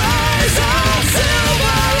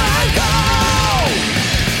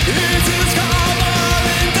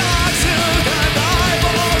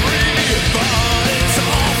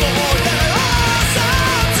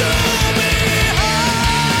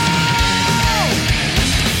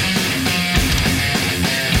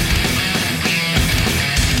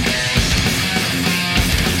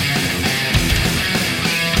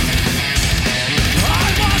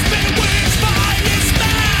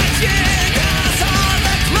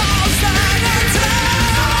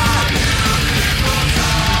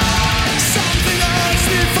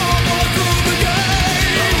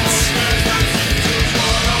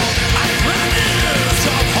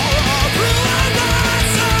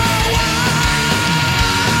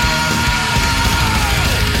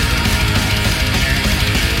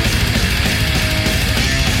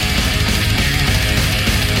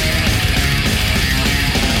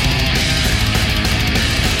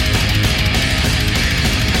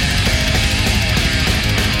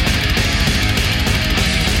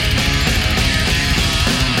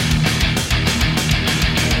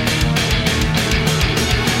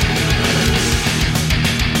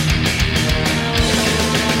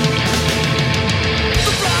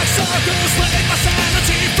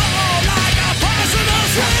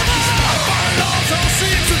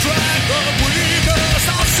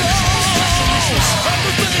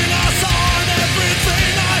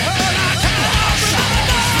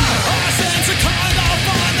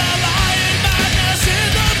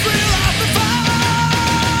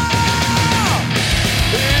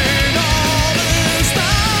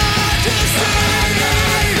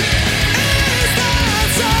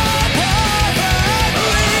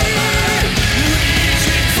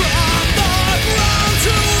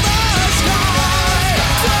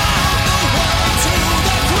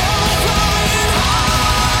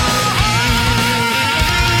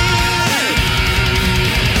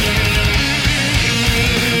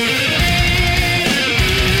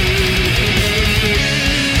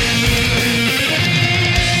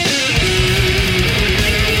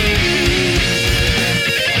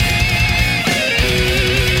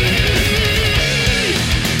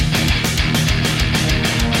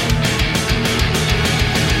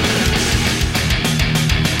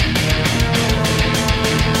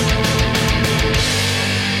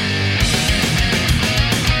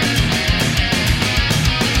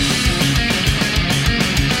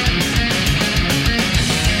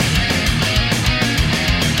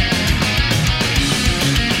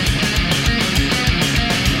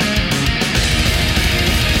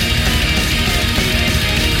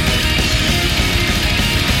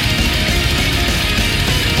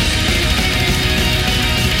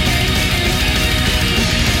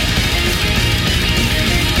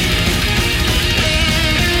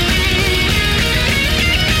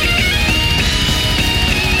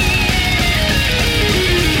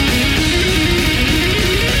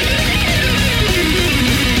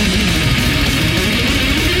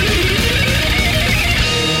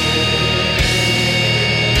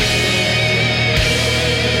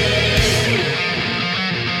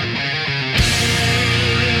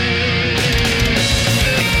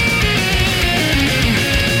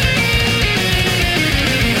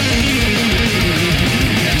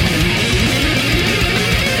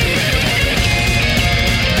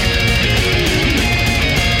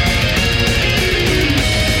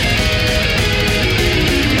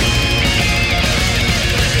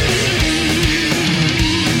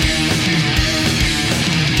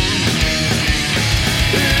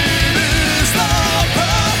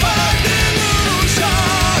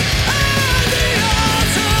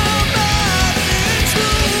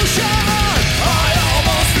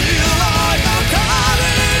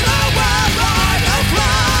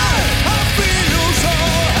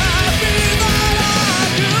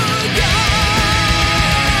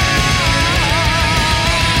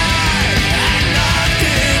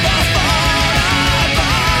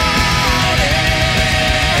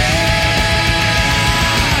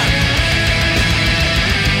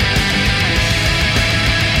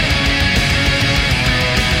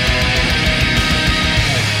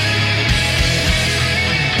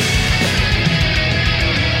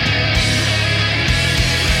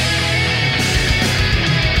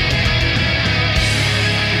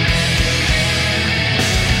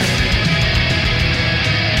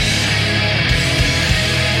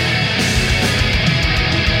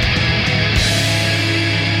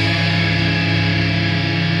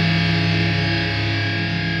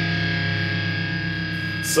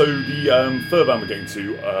So the third band we're getting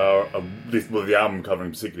to, the album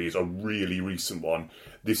covering particularly, is a really recent one.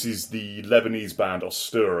 This is the Lebanese band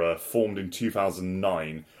Ostura, formed in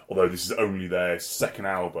 2009, although this is only their second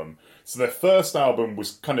album. So their first album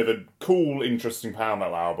was kind of a cool, interesting power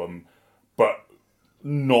metal album, but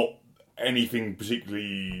not anything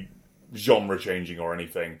particularly genre-changing or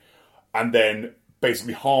anything. And then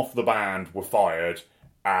basically half the band were fired,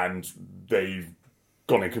 and they've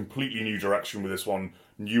gone in a completely new direction with this one,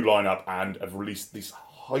 new lineup, and have released this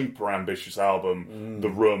hyper-ambitious album, The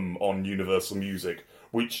Room, on Universal Music,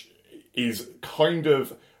 which is kind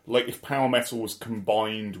of like if power metal was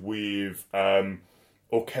combined with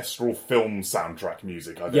orchestral film soundtrack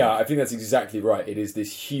music, I think. Yeah, I think that's exactly right. It is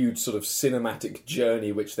this huge sort of cinematic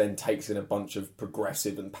journey which then takes in a bunch of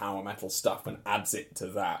progressive and power metal stuff and adds it to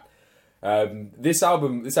that. This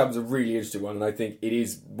album's a really interesting one, and I think it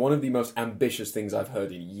is one of the most ambitious things I've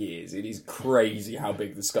heard in years. It is crazy how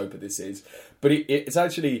big the scope of this is, but it's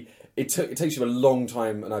actually it takes you a long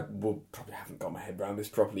time, and I probably haven't got my head around this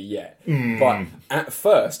properly yet. But at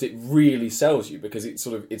first, it really sells you because it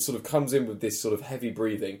sort of comes in with this sort of heavy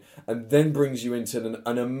breathing, and then brings you into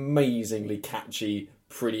an amazingly catchy,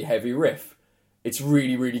 pretty heavy riff. It's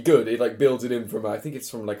really, really good. It like builds it in from, I think it's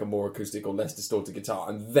from like a more acoustic or less distorted guitar,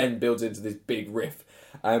 and then builds into this big riff.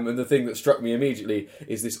 And the thing that struck me immediately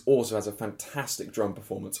is this also has a fantastic drum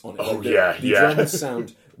performance on it. The drums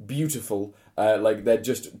sound beautiful. Like they're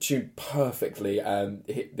just tuned perfectly.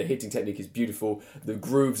 The hitting technique is beautiful. The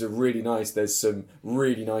grooves are really nice. There's some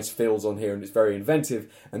really nice fills on here, and it's very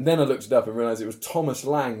inventive. And then I looked it up and realised it was Thomas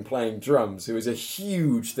Lang playing drums, who is a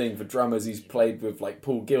huge thing for drummers. He's played with like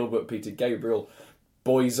Paul Gilbert, Peter Gabriel,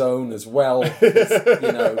 Boyzone as well.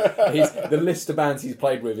 The list of bands he's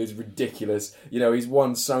played with is ridiculous. He's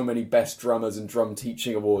won so many best drummers and drum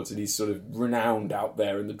teaching awards, and he's sort of renowned out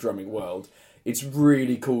there in the drumming world. It's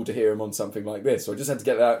really cool to hear him on something like this. So I just had to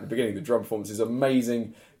get that out at the beginning. The drum performance is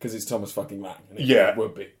amazing because it's Thomas fucking Lang. It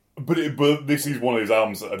would be. But this is one of those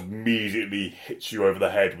albums that immediately hits you over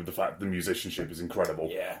the head with the fact the musicianship is incredible.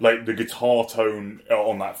 Yeah. Like the guitar tone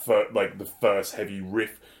on that the first heavy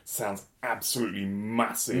riff sounds absolutely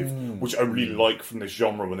massive, which I really like from this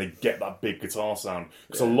genre when they get that big guitar sound.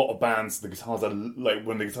 Because a lot of bands, the guitars are like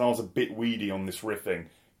when the guitar's a bit weedy on this riffing,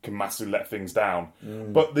 can massively let things down.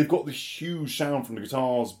 But they've got this huge sound from the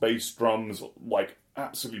guitars, bass, drums, like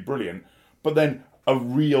absolutely brilliant. But then a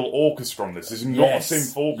real orchestra on this. This is not a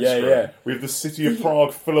synth orchestra. Yeah. We have the City of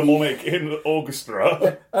Prague Philharmonic in the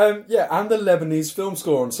orchestra. And the Lebanese film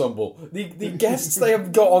score ensemble. The guests they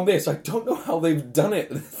have got on this, I don't know how they've done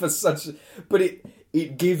it for such, but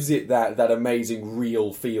it gives it that amazing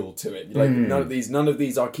real feel to it. Like none of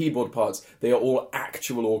these are keyboard parts. They are all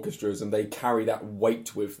actual orchestras, and they carry that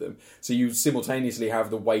weight with them. So you simultaneously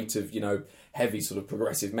have the weight of heavy sort of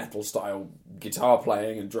progressive metal style guitar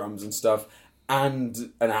playing and drums and stuff,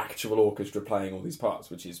 and an actual orchestra playing all these parts,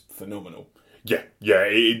 which is phenomenal. Yeah.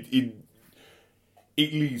 It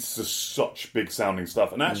leads to such big sounding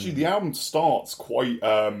stuff, and actually the album starts quite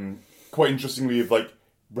interestingly with like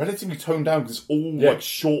relatively toned down because it's all like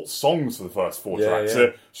short songs for the first four tracks.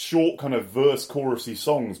 They're short kind of verse chorusy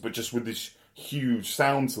songs, but just with this huge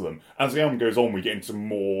sound to them. As the album goes on, we get into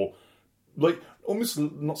more like almost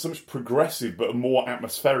not so much progressive, but a more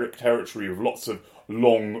atmospheric territory with lots of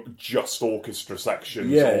long just orchestra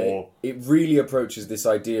sections. It really approaches this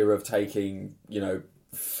idea of taking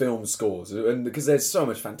film scores, and because there's so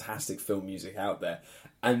much fantastic film music out there,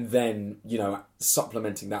 and then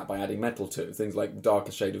supplementing that by adding metal to it, things like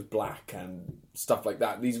Darker Shade of Black and stuff like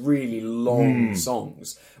that. These really long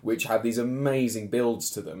songs which have these amazing builds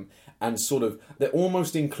to them, and sort of they're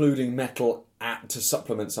almost including metal to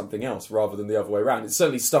supplement something else rather than the other way around. It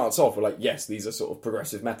certainly starts off with yes, these are sort of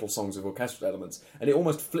progressive metal songs with orchestral elements, and it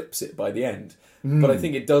almost flips it by the end. But I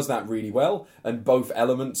think it does that really well, and both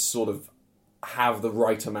elements sort of have the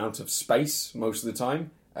right amount of space most of the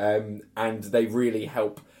time, and they really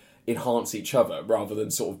help enhance each other rather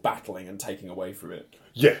than sort of battling and taking away from it.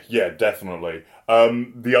 Yeah, definitely.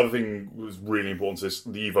 The other thing was really important to this,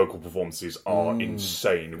 the vocal performances are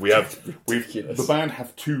insane. The band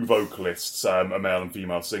have two vocalists, a male and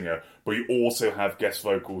female singer, but you also have guest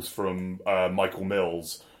vocals from Michael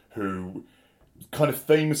Mills, who kind of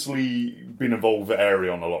famously been involved with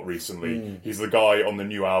Ayreon a lot recently. He's the guy on the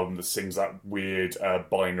new album that sings that weird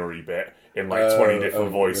binary bit in 20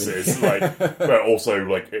 different voices. But also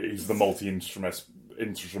he's the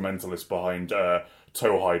multi-instrumentalist behind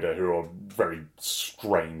Toehider, who are a very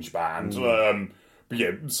strange band. But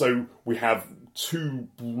yeah, so we have two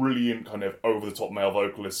brilliant kind of over-the-top male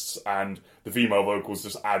vocalists, and the female vocals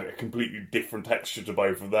just add a completely different texture to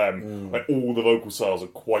both of them. Like, all the vocal styles are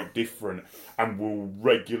quite different, and will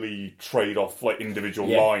regularly trade off like individual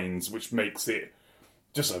lines, which makes it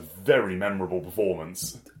just a very memorable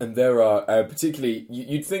performance. And there are, particularly,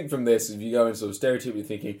 you'd think from this, if you go into sort of stereotype, you're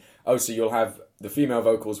thinking, oh, so you'll have the female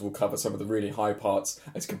vocals will cover some of the really high parts.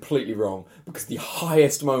 It's completely wrong, because the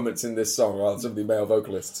highest moments in this song are some of the male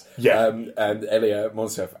vocalists. Yeah. And Elia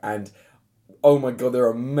Monsef. And oh my god, they're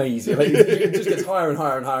amazing. Like, it just gets higher and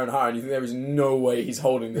higher and higher and higher, and you think there is no way he's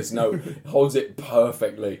holding this note. He holds it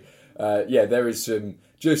perfectly. There is some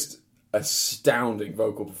just astounding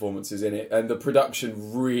vocal performances in it, and the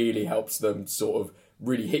production really helps them sort of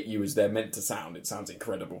really hit you as they're meant to sound. It sounds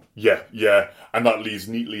incredible. Yeah, and that leads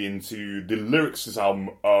neatly into the lyrics. This album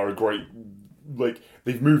are a great, like,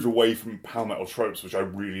 they've moved away from power metal tropes, which I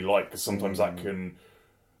really like, because sometimes that can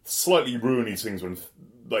slightly ruin these things when,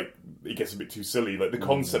 like, it gets a bit too silly. Like, the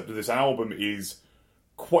concept of this album is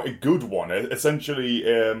quite a good one. Essentially,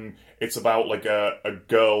 it's about like a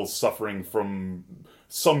girl suffering from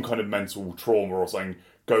some kind of mental trauma or something,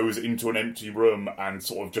 goes into an empty room and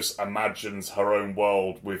sort of just imagines her own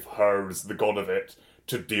world with her as the god of it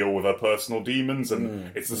to deal with her personal demons,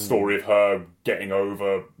 and it's the story of her getting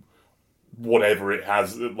over whatever it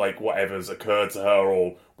has, like whatever's occurred to her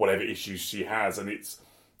or whatever issues she has, and it's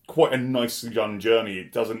quite a nicely done journey.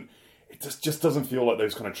 It just doesn't feel like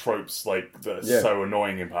those kind of tropes like that are so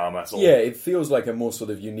annoying in power metal. Yeah, it feels like a more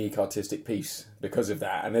sort of unique artistic piece because of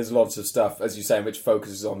that. And there's lots of stuff, as you say, which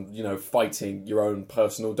focuses on, you know, fighting your own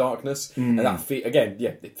personal darkness. And that,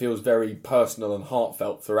 it feels very personal and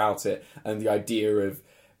heartfelt throughout it. And the idea of,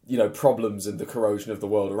 you know, problems and the corrosion of the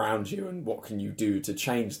world around you and what can you do to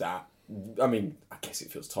change that. I mean, I guess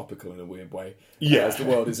it feels topical in a weird way. Yeah. As the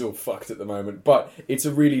world is all fucked at the moment. But it's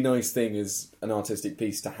a really nice thing as an artistic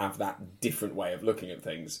piece to have that different way of looking at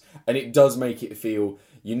things. And it does make it feel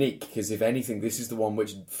unique, because if anything, this is the one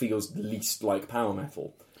which feels least like power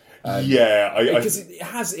metal. Because it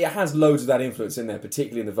has loads of that influence in there,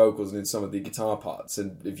 particularly in the vocals and in some of the guitar parts.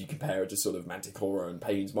 And if you compare it to sort of Manticore and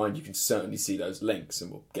Pain's Mind, you can certainly see those links.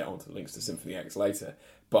 And we'll get on to the links to Symphony X later.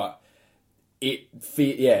 But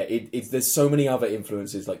there's so many other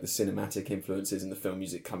influences, like the cinematic influences and the film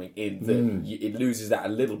music coming in, that it loses that a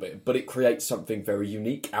little bit, but it creates something very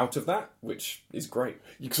unique out of that, which is great.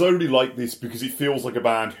 Because I really like this, because it feels like a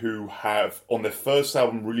band who have, on their first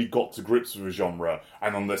album, really got to grips with a genre,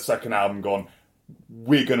 and on their second album gone,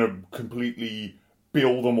 we're going to completely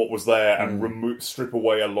build on what was there and strip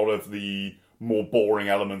away a lot of the more boring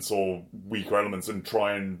elements or weaker elements and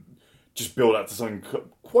try and just build out to something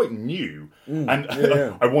quite new.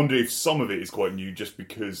 I wonder if some of it is quite new just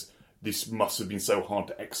because this must have been so hard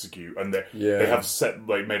to execute, and they have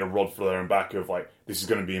made a rod for their own back of like, this is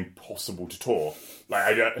going to be impossible to tour.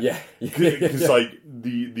 Because like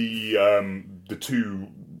the two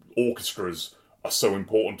orchestras are so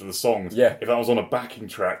important to the songs. Yeah. If that was on a backing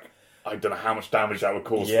track, I don't know how much damage that would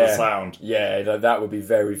cause to the sound. Yeah, that would be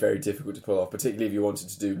very, very difficult to pull off, particularly if you wanted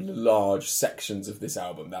to do large sections of this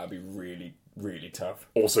album. That would be really, really tough.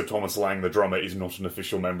 Also, Thomas Lang, the drummer, is not an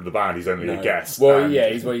official member of the band. He's only a guest. Well,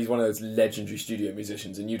 he's one of those legendary studio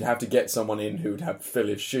musicians, and you'd have to get someone in who would have fill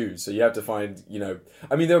his shoes. So you have to find,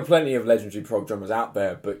 I mean, there are plenty of legendary prog drummers out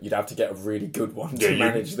there, but you'd have to get a really good one to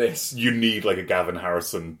manage this. You need like a Gavin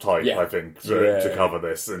Harrison type, I think, to cover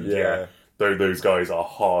this. And those guys are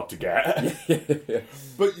hard to get.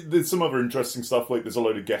 But there's some other interesting stuff, like there's a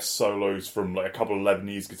load of guest solos from like a couple of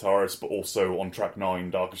Lebanese guitarists, but also on track 9,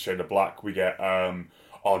 Darkest Shade of Black, we get Arjun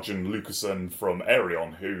Lucassen from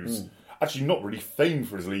Aerion, who's actually not really famed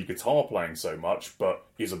for his lead guitar playing so much, but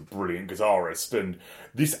is a brilliant guitarist. And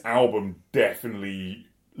this album definitely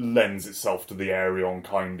lends itself to the Aerion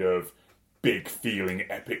kind of big feeling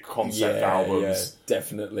epic concept albums. Yeah,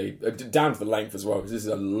 definitely. Down to the length as well, because this is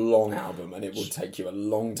a long album and it will take you a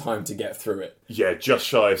long time to get through it. Yeah, just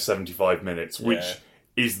shy of 75 minutes, which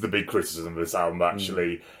is the big criticism of this album,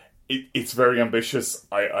 actually. It's very ambitious.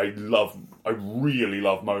 I really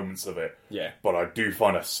love moments of it. Yeah. But I do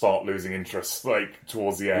find I start losing interest like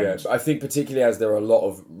towards the end. Yeah, but I think particularly as there are a lot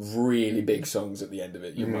of really big songs at the end of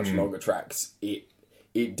it, much longer tracks,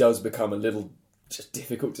 it does become a little just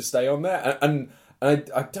difficult to stay on there, and I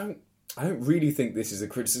don't really think this is a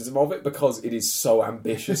criticism of it, because it is so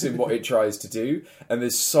ambitious in what it tries to do, and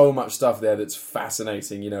there's so much stuff there that's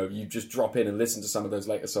fascinating. You just drop in and listen to some of those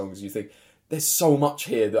later songs, you think there's so much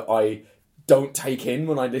here that I don't take in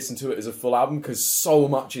when I listen to it as a full album, because so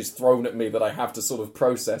much is thrown at me that I have to sort of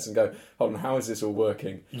process and go, hold on, how is this all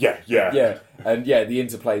working? Yeah. And the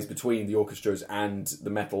interplays between the orchestras and the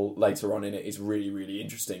metal later on in it is really, really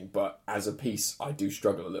interesting, but as a piece, I do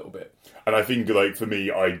struggle a little bit. And I think, like, for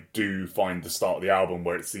me, I do find the start of the album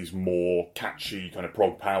where it's these more catchy kind of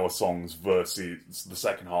prog power songs versus the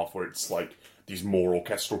second half where it's like these more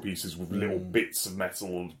orchestral pieces with little bits of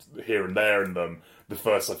metal here and there in them. The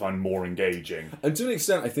first I find more engaging. And to an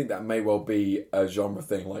extent, I think that may well be a genre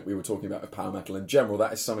thing, like we were talking about with power metal in general.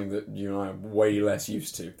 That is something that you and I are way less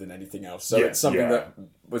used to than anything else. So it's something that,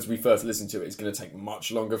 as we first listen to it, it's going to take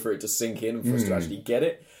much longer for it to sink in and for us to actually get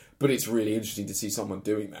it. But it's really interesting to see someone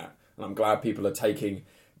doing that. And I'm glad people are taking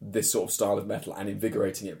this sort of style of metal and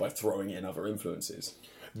invigorating it by throwing in other influences.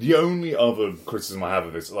 The only other criticism I have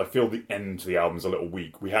of this is I feel the end to the album is a little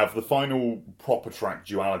weak. We have the final proper track,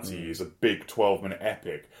 Duality, is a big 12-minute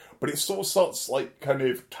epic, but it sort of starts like kind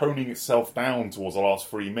of toning itself down towards the last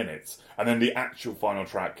 3 minutes, and then the actual final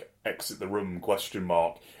track, Exit the Room,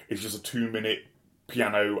 is just a 2-minute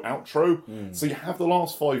piano outro. So you have the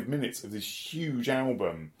last 5 minutes of this huge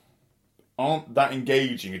album aren't that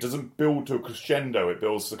engaging. It doesn't build to a crescendo, it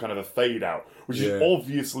builds to kind of a fade out, which is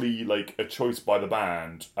obviously like a choice by the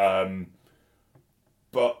band. But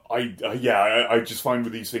I just find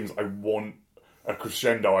with these things, I want a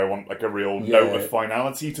crescendo, I want like a real note of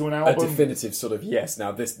finality to an album. A definitive sort of, yes, now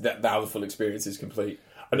now the full experience is complete.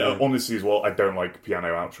 And honestly as well, I don't like piano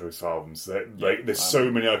outros to albums. There's so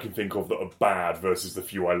many I can think of that are bad versus the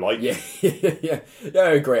few I like.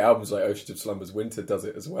 Yeah, great albums like Ocean of Slumber's Winter does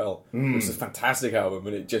it as well. Which is a fantastic album,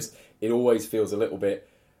 and it always feels a little bit,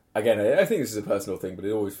 again, I think this is a personal thing, but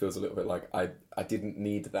it always feels a little bit like I didn't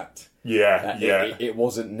need that. It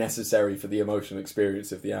wasn't necessary for the emotional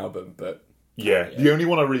experience of the album, but... Yeah, the only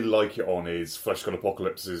one I really like it on is Flesh God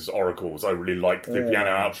Apocalypse's Oracles. I really like the piano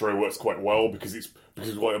outro, works quite well because it's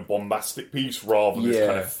like a bombastic piece rather than this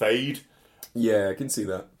kind of fade. Yeah, I can see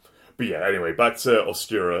that. But yeah, anyway, back to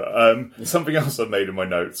Ostura. Something else I've made in my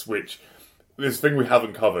notes, which this thing we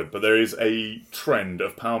haven't covered, but there is a trend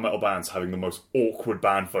of power metal bands having the most awkward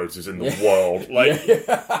band photos in the world.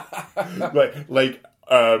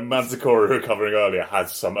 Manticore, who we were covering earlier,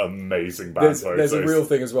 has some amazing band photos. There's a real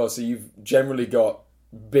thing as well. So you've generally got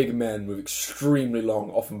big men with extremely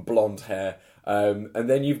long, often blonde hair. And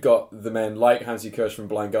then you've got the men like Hansi Kirsch from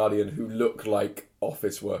Blind Guardian who look like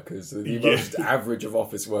office workers, the most average of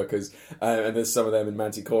office workers. And there's some of them in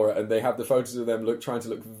Manticore, and they have the photos of them trying to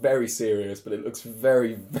look very serious, but it looks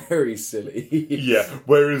very, very silly.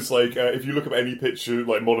 Whereas, if you look at any picture,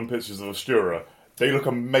 like modern pictures of Ostura, they look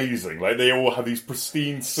amazing. Like, they all have these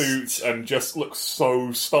pristine suits and just look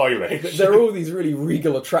so stylish. They're all these really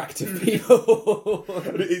regal, attractive people.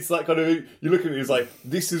 It's that kind of... You look at it, it's like,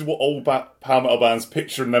 this is what old power metal bands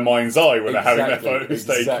picture in their mind's eye when they're having their photos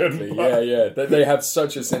taken. Yeah. They have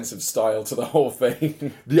such a sense of style to the whole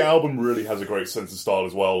thing. The album really has a great sense of style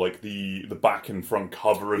as well. Like, the back and front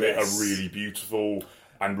cover of it are really beautiful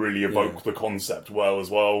and really evoke the concept well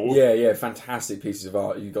as well. Yeah, fantastic pieces of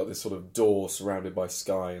art. You've got this sort of door surrounded by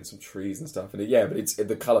sky and some trees and stuff. And but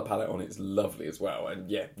the colour palette on it is lovely as well. And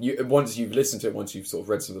once you've listened to it, once you've sort of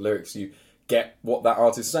read some of the lyrics, you get what that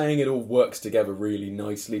artist is saying. It all works together really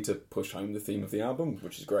nicely to push home the theme of the album,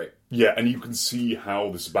 which is great. Yeah, and you can see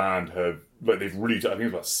how this band have... But they've really... I think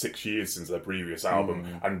it's about 6 years since their previous album.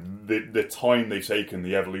 And the time they've taken,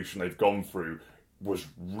 the evolution they've gone through... was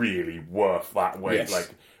really worth that wait.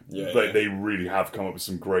 They really have come up with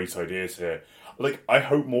some great ideas here. Like, I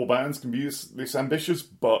hope more bands can be this ambitious,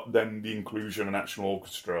 but then the inclusion of an actual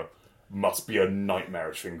orchestra must be a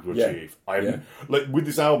nightmarish thing to achieve. Like, with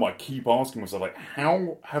this album, I keep asking myself, like,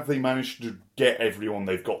 how have they managed to get everyone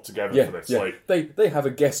they've got together for this? Like, they have a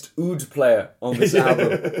guest oud player on this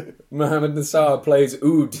album. Mohammed Nassar plays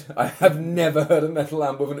oud. I have never heard a metal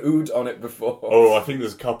album with an oud on it before. Oh, I think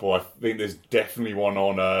there's a couple. I think there's definitely one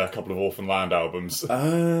on a couple of Orphan Land albums.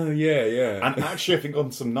 Yeah. And actually, I think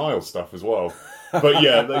on some Nile stuff as well. But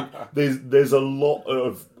there's a lot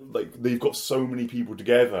of... Like, they've got so many people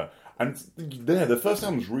together. And the first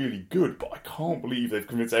album's really good, but I can't believe they've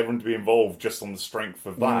convinced everyone to be involved just on the strength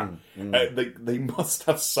of that. They must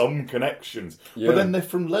have some connections. But then they're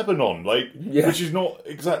from Lebanon, which is not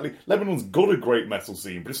exactly... Lebanon's got a great metal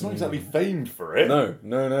scene, but it's not exactly famed for it.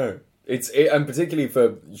 No. And particularly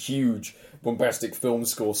for huge, bombastic film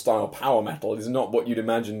score style power metal, is not what you'd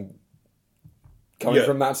imagine coming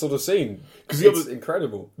from that sort of scene. Because it's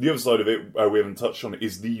incredible. The other side of it, we haven't touched on,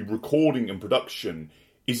 is the recording and production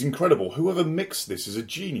is incredible. Whoever mixed this is a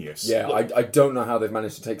genius. Yeah, I don't know how they've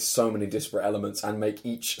managed to take so many disparate elements and make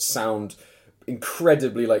each sound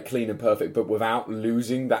incredibly like clean and perfect, but without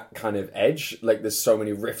losing that kind of edge. Like there's so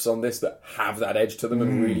many riffs on this that have that edge to them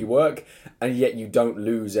and really work, and yet you don't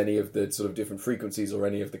lose any of the sort of different frequencies or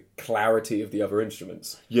any of the clarity of the other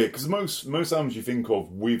instruments. Yeah, because most albums you think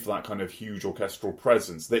of with that kind of huge orchestral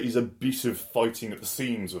presence, there is a bit of fighting at the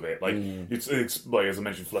seams with it. Like it's like, as I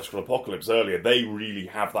mentioned, Flesh Colour Apocalypse earlier, they really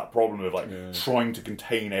have that problem of like trying to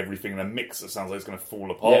contain everything in a mix that sounds like it's going to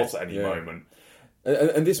fall apart at any moment.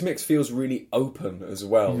 And this mix feels really open as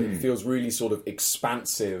well. It feels really sort of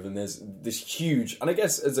expansive, and there's this huge, and I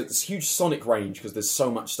guess there's like this huge sonic range because there's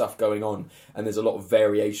so much stuff going on, and there's a lot of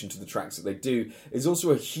variation to the tracks that they do. There's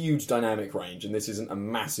also a huge dynamic range, and this isn't a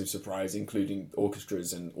massive surprise, including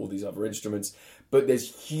orchestras and all these other instruments, but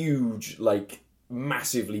there's huge, like,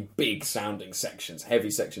 massively big sounding sections,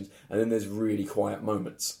 heavy sections, and then there's really quiet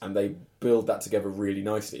moments, and they build that together really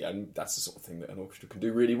nicely, and that's the sort of thing that an orchestra can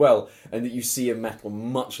do really well, and that you see in metal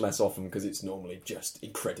much less often because it's normally just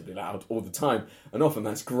incredibly loud all the time, and often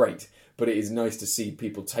that's great, but it is nice to see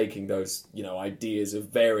people taking those, you know, ideas of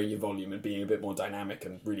varying your volume and being a bit more dynamic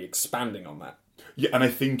and really expanding on that. Yeah, and I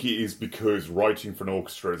think it is because writing for an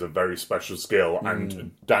orchestra is a very special skill,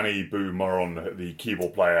 and Danny Boo Moron, the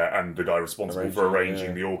keyboard player and the guy responsible for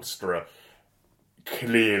arranging the orchestra,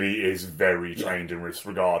 clearly is very trained in this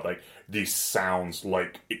regard. Like, this sounds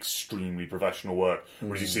like extremely professional work,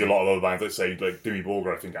 whereas you see a lot of other bands that say, like Dimmy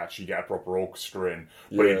Borgir, I think, actually get a proper orchestra in,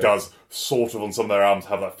 but it does sort of on some of their albums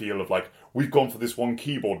have that feel of like, we've gone for this one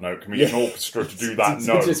keyboard note, can we get an orchestra to do that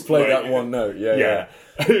note? Just play that one note,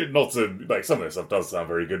 Not to, like, some of this stuff does sound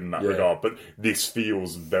very good in that regard, but this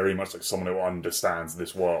feels very much like someone who understands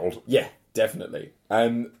this world. Yeah, definitely.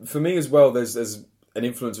 For me as well, there's an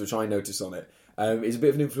influence which I notice on it. It's a bit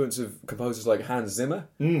of an influence of composers like Hans Zimmer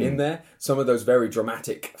in there. Some of those very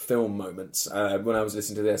dramatic film moments. When I was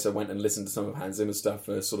listening to this, I went and listened to some of Hans Zimmer's stuff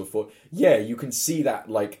and sort of thought, yeah, you can see that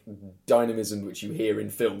like dynamism which you hear in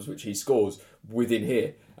films, which he scores within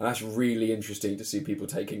here. And that's really interesting to see people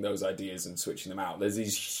taking those ideas and switching them out. There's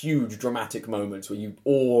these huge dramatic moments where you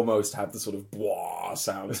almost have the sort of blah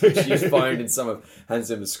sounds which you find in some of Hans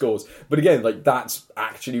Zimmer's scores. But again, like that's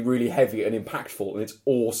actually really heavy and impactful, and it's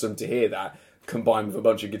awesome to hear that combined with a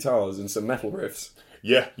bunch of guitars and some metal riffs.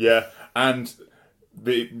 Yeah. And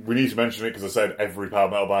we need to mention it because I said every power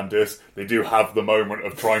metal band does. They do have the moment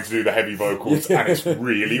of trying to do the heavy vocals, and it's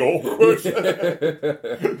really awkward.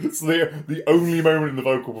 It's the only moment in the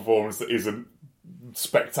vocal performance that isn't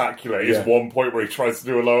spectacular is one point where he tries to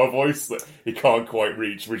do a lower voice that he can't quite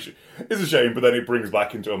reach, which is a shame, but then it brings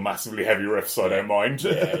back into a massively heavy riff, so I don't mind.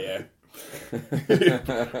 Yeah.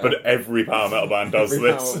 But every power metal band does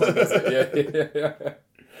this.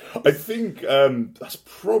 I think that's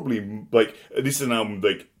probably, like, this is an album,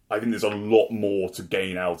 like, I think there's a lot more to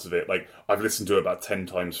gain out of it. Like, I've listened to it about 10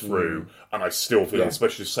 times through, and I still feel,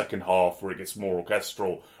 especially the second half where it gets more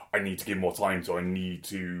orchestral, I need to give more time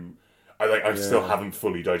to, I still haven't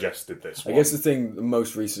fully digested this one. I guess the thing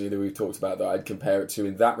most recently that we've talked about that I'd compare it to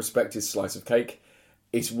in that respect is Slice of Cake.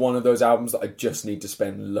 It's one of those albums that I just need to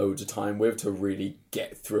spend loads of time with to really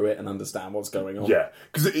get through it and understand what's going on. Yeah,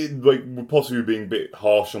 because like possibly being a bit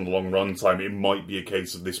harsh on the long run time, it might be a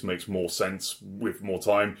case of this makes more sense with more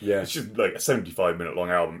time. Yeah. It's just like a 75-minute long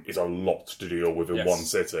album is a lot to deal with in one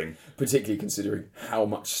sitting. Particularly considering how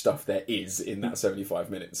much stuff there is in that 75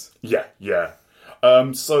 minutes. Yeah.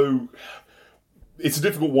 So it's a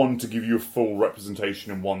difficult one to give you a full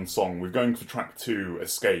representation in one song. We're going for track 2,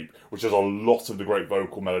 Escape, which has a lot of the great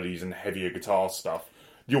vocal melodies and heavier guitar stuff.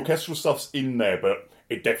 The orchestral stuff's in there, but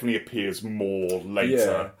it definitely appears more later.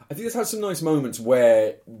 Yeah. I think this has some nice moments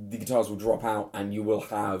where the guitars will drop out and you will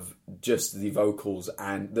have just the vocals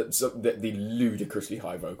and the ludicrously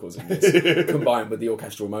high vocals in this combined with the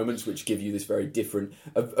orchestral moments, which give you this very different,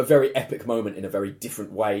 a very epic moment in a very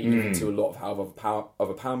different way to a lot of how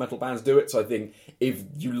other power metal bands do it. So I think if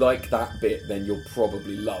you like that bit, then you'll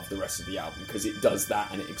probably love the rest of the album because it does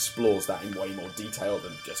that and it explores that in way more detail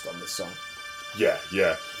than just on this song.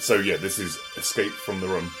 Yeah. So yeah, this is Escape from the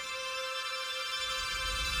Room.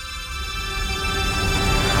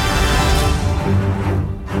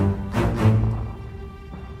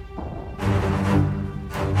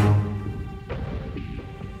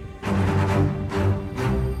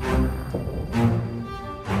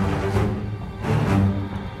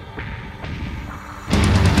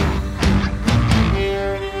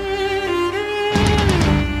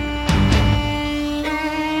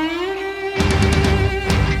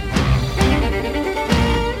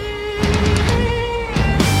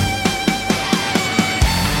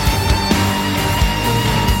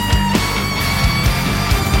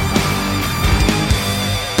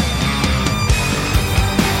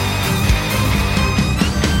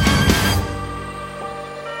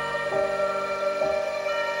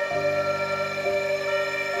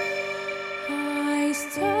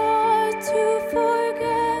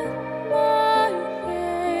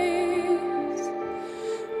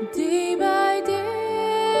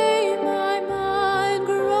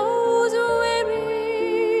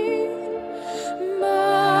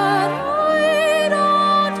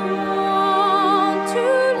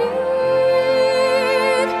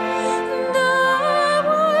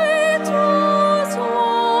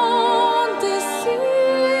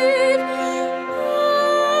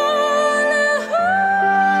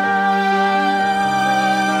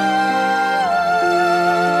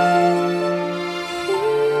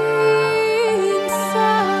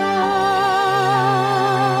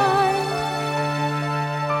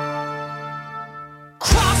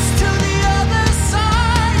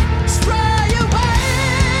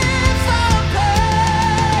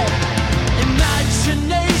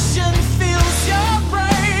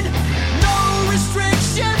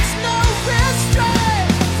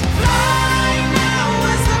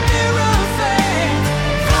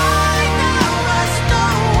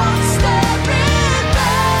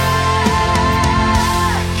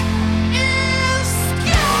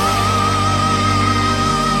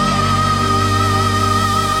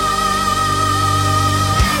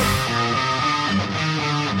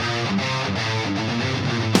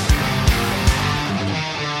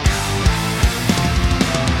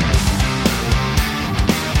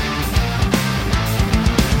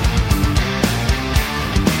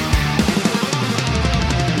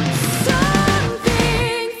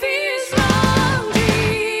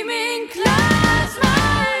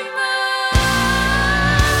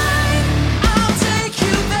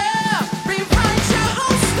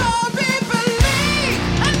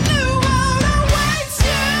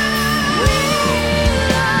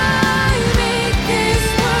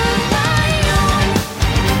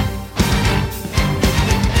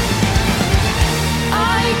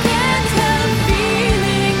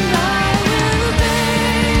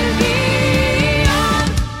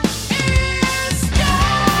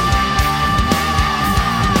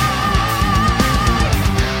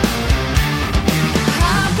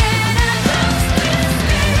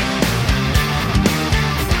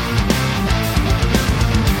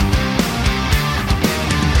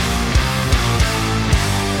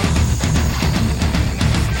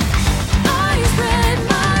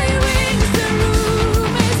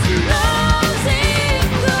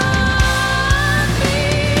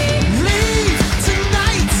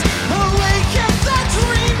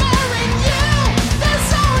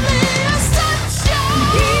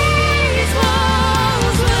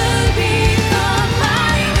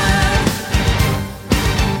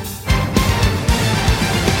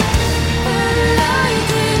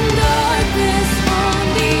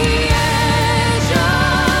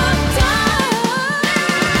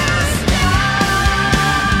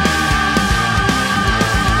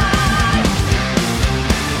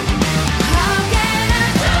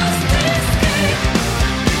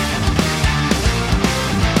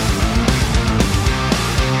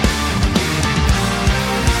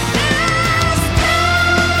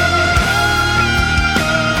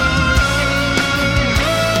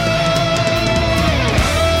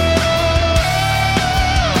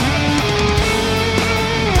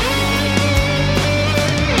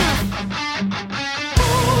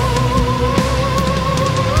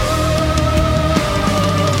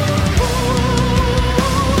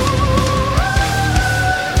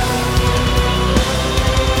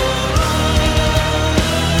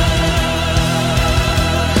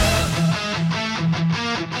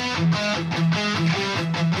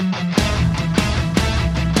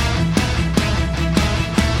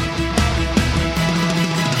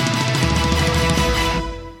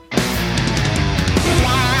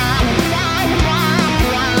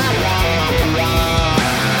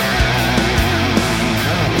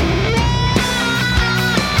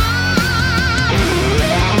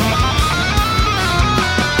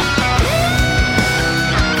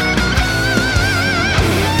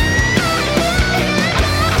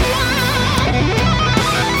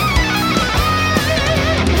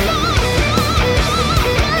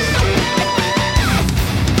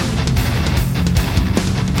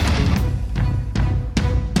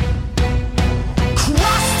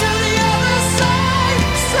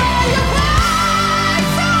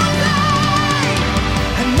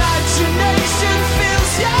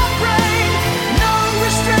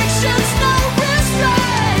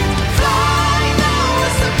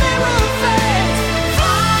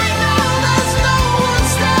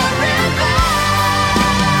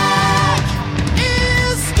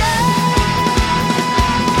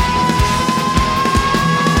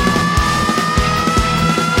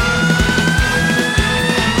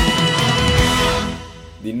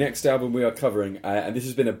 next album we are covering, and this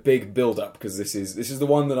has been a big build-up because this is the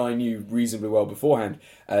one that I knew reasonably well beforehand.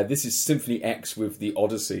 This is Symphony X with The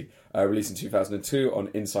Odyssey, released in 2002 on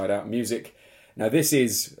Inside Out Music. Now, this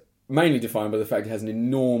is mainly defined by the fact it has an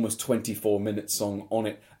enormous 24-minute song on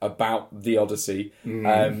it about the Odyssey,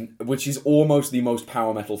 which is almost the most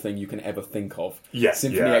power metal thing you can ever think of. Yes,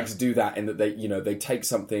 Symphony X do that in that they take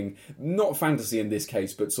something, not fantasy in this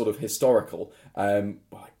case, but sort of historical. Well,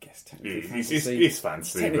 I guess technically fantasy. It's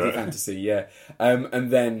fantasy. Technically fantasy, yeah. And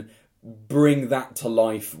then bring that to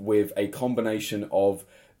life with a combination of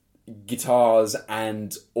guitars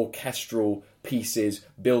and orchestral pieces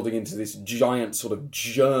building into this giant sort of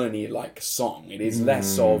journey-like song. It is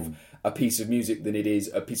less of a piece of music than it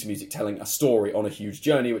is a piece of music telling a story on a huge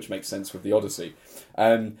journey, which makes sense with the Odyssey.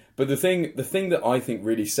 But the thing that I think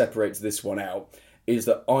really separates this one out is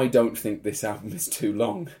that I don't think this album is too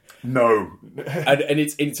long. No. and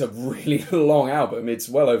it's a really long album. It's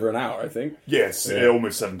well over an hour, I think. Yes,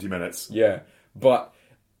 almost 70 minutes. Yeah, but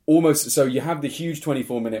almost, so you have the huge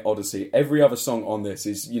 24-minute Odyssey. Every other song on this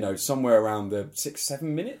is, somewhere around the 6-7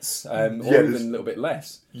 minutes, or even a little bit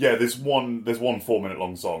less. Yeah, there's one 4-minute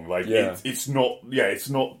long song. Like, it's not.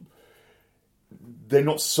 They're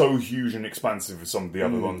not so huge and expansive as some of the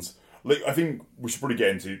other ones. Like, I think we should probably get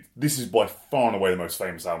into. This is by far and away the most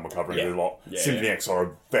famous album we're covering. A lot. Symphony X are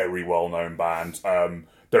a very well-known band.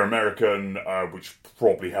 They're American, which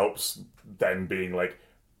probably helps them being like,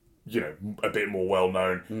 a bit more well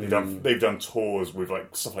known. They've done tours with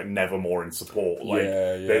like stuff like Nevermore in support.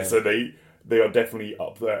 Like, so they are definitely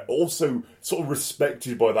up there. Also, sort of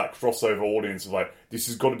respected by that crossover audience of like, this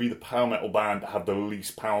has got to be the power metal band that have the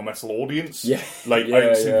least power metal audience. I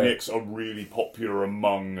think Symphony X are really popular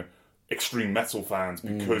among extreme metal fans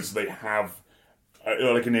because they have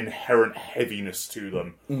like an inherent heaviness to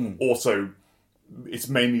them. Also, it's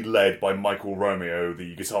mainly led by Michael Romeo,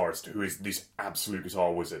 the guitarist, who is this absolute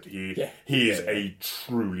guitar wizard. He is a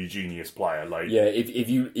truly genius player. Like, if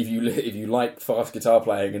you like fast guitar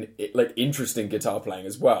playing and like interesting guitar playing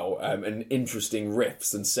as well, and interesting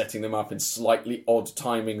riffs and setting them up in slightly odd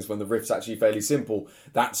timings when the riff's actually fairly simple,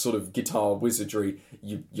 that sort of guitar wizardry,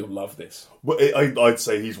 you'll love this. Well, I'd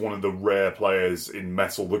say he's one of the rare players in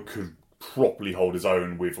metal that could properly hold his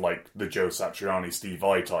own with like the Joe Satriani, Steve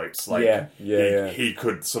Vai types. Like, he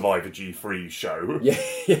could survive a G3 show.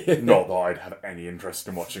 Not that I'd have any interest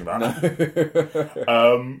in watching that.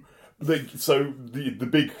 So the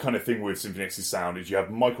big kind of thing with Symphony X's sound is you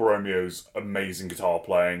have Michael Romeo's amazing guitar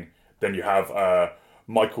playing, then you have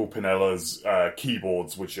Michael Pinella's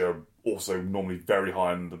keyboards, which are also normally very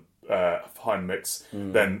high in the high mix.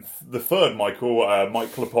 Then the third Michael,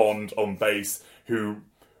 Mike Lapond on bass, who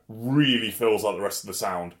really fills out the rest of the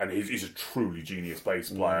sound, and he's a truly genius bass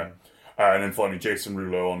player. And then finally Jason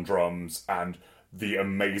Rouleau on drums, and the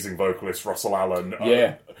amazing vocalist Russell Allen.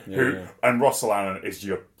 And Russell Allen is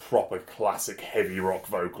your proper classic heavy rock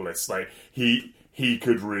vocalist. Like, he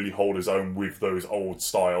could really hold his own with those old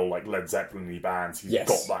style like Led Zeppelin-y bands. He's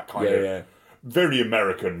got that kind of very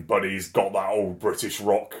American, but he's got that old British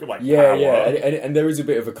rock power. And there is a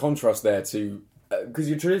bit of a contrast there to, because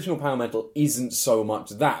your traditional power metal isn't so much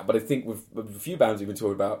that, but I think with a few bands we've been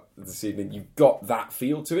talking about this evening, you've got that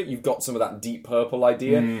feel to it. You've got some of that Deep Purple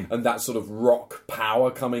idea and that sort of rock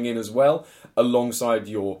power coming in as well, alongside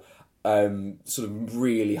your sort of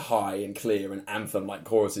really high and clear and anthem-like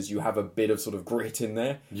choruses. You have a bit of sort of grit in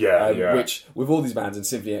there, which with all these bands, and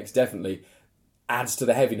Symphony X definitely adds to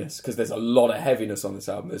the heaviness, because there's a lot of heaviness on this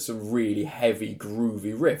album. There's some really heavy,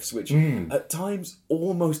 groovy riffs, which at times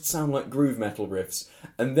almost sound like groove metal riffs.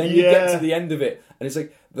 And then you get to the end of it, and it's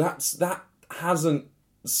like, that hasn't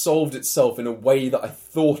solved itself in a way that I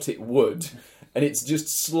thought it would. And it's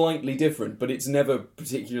just slightly different, but it's never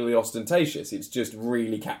particularly ostentatious. It's just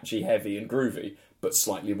really catchy, heavy, and groovy, but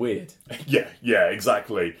slightly weird. Yeah,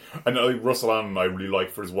 exactly. And I think Russell Allen I really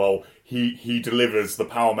like for as well. He delivers the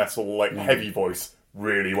power metal like heavy voice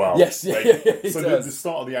really well. Yes, so the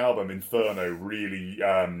start of the album, Inferno, really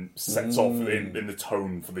sets off in the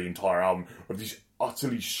tone for the entire album of these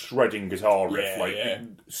utterly shredding guitar riff,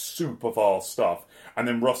 super fast stuff. And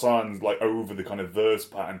then Russ Allen's like over the kind of verse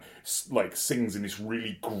pattern, like sings in this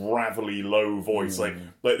really gravelly low voice, like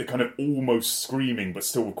the kind of almost screaming, but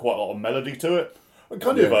still with quite a lot of melody to it. And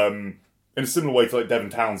kind of in a similar way to like Devin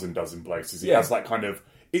Townsend does in places. He has that kind of,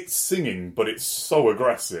 it's singing, but it's so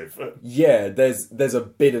aggressive. Yeah, there's a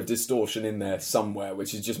bit of distortion in there somewhere,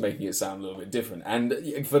 which is just making it sound a little bit different.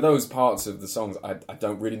 And for those parts of the songs, I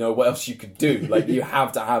don't really know what else you could do. Like, you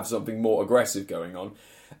have to have something more aggressive going on.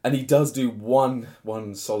 And he does do one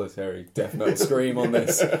solitary death metal scream on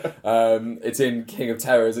this. It's in King of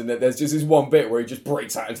Terrors, and there's just this one bit where he just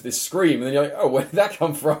breaks out into this scream, and then you're like, oh, where did that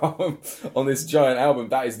come from on this giant album?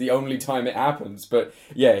 That is the only time it happens. But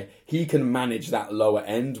yeah, he can manage that lower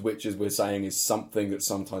end, which, as we're saying, is something that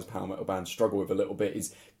sometimes power metal bands struggle with a little bit,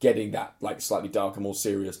 is getting that like slightly darker, more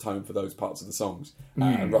serious tone for those parts of the songs.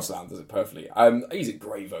 And Russell Allen does it perfectly. He's a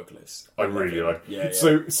great vocalist. I really like. Yeah.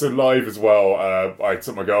 So live as well. I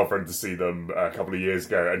took my girlfriend to see them a couple of years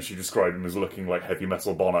ago, and she described him as looking like heavy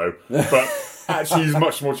metal Bono, but actually he's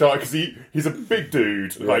much more charming because he's a big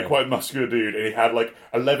dude, like quite a muscular dude, and he had like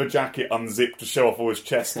a leather jacket unzipped to show off all his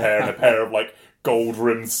chest hair and a pair of like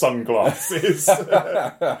gold-rimmed sunglasses.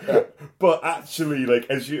 But actually, like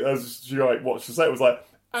as you like watched the set, it was like,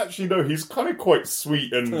 actually, no, he's kind of quite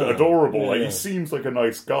sweet and adorable. Like, he seems like a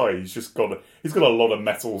nice guy. He's got a lot of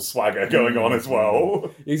metal swagger going on as well.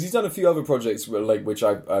 He's done a few other projects which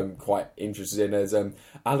I'm quite interested in. There's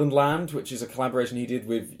Alan Land, which is a collaboration he did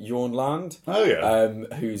with Jorn Land. Oh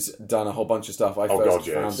yeah, who's done a whole bunch of stuff. I found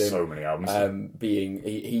him so many albums.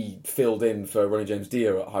 He filled in for Ronnie James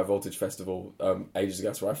Dio at High Voltage Festival ages ago.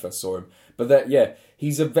 That's where I first saw him. But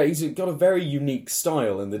he's got a very unique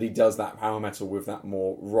style in that he does that power metal with that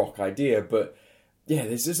more rock idea. But yeah,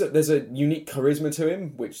 there's a unique charisma to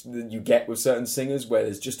him, which you get with certain singers, where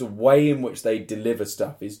there's just a way in which they deliver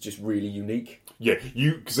stuff is just really unique. Yeah,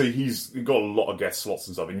 because he's got a lot of guest slots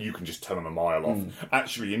and stuff, and you can just tell him a mile off.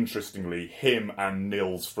 Actually, interestingly, him and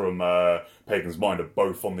Nils from Pagan's Mind are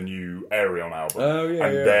both on the new Ayreon album. Oh yeah,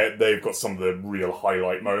 and they've got some of the real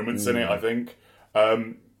highlight moments in it, I think.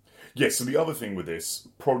 So the other thing with this,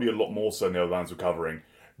 probably a lot more so than the other bands we're covering,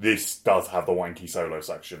 this does have the wanky solo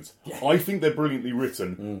sections. Yeah. I think they're brilliantly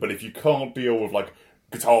written, but if you can't deal with like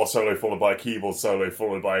guitar solo followed by a keyboard solo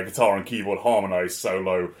followed by a guitar and keyboard harmonised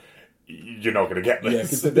solo, you're not going to get this. Yeah,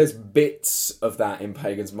 because there's bits of that in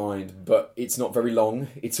Pagan's Mind, but it's not very long.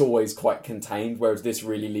 It's always quite contained, whereas this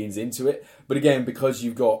really leans into it. But again, because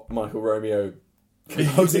you've got Michael Romeo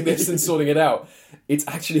composing this and sorting it out, it's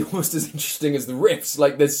actually almost as interesting as the riffs.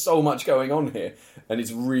 Like, there's so much going on here, and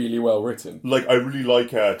it's really well written. Like, I really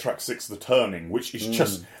like track 6, The Turning, which is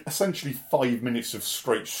just essentially 5 minutes of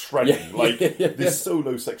straight shredding. This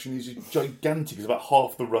solo section is gigantic. It's about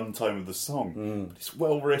half the runtime of the song. But it's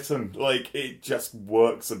well written. Like, it just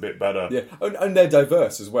works a bit better. Yeah, and they're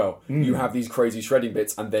diverse as well. You have these crazy shredding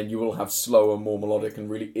bits, and then you will have slower, more melodic and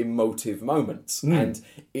really emotive moments. And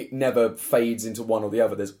it never fades into one or the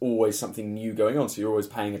other. There's always something new going on, so you're always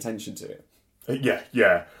paying attention to it.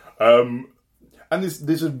 Yeah. And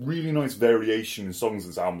there's a really nice variation in songs in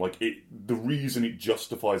this album. Like, the reason it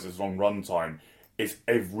justifies its long runtime is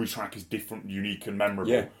every track is different, unique, and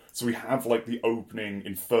memorable. Yeah. So we have, like, the opening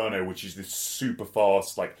Inferno, which is this super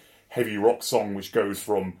fast, like, heavy rock song which goes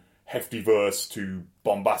from hefty verse to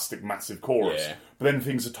bombastic, massive chorus. Yeah. But then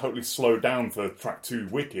things are totally slowed down for track 2,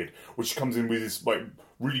 Wicked, which comes in with this, like,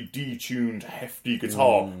 really detuned, hefty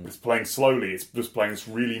guitar, but it's playing slowly. It's just playing this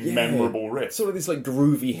really memorable riff. Sort of this like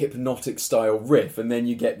groovy, hypnotic style riff, and then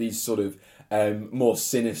you get these sort of more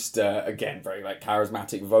sinister, again, very like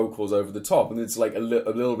charismatic vocals over the top, and it's like a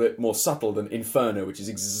little bit more subtle than Inferno, which is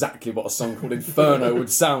exactly what a song called Inferno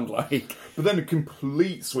would sound like. But then a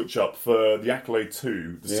complete switch up for the Accolade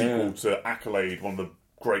 2, the sequel to Accolade, one of the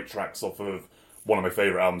great tracks off of one of my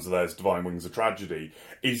favourite albums of theirs, Divine Wings of Tragedy,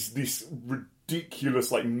 is this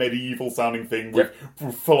ridiculous, like, medieval sounding thing with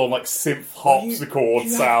full on, like, synth harpsichord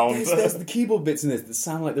sound. There's the keyboard bits in this that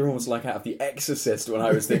sound like they're almost like out of The Exorcist when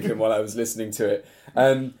I was thinking while I was listening to it.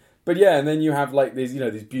 But yeah, and then you have like these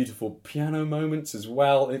beautiful piano moments as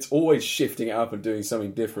well. It's always shifting it up and doing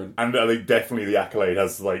something different. And I think definitely the Accolade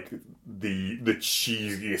has like the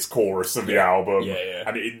cheesiest chorus of the album. Yeah.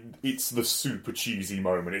 And it's the super cheesy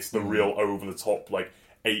moment. It's the real over the top, like,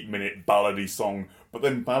 8-minute ballady song, but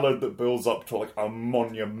then ballad that builds up to like a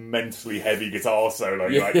monumentally heavy guitar solo.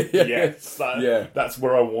 That's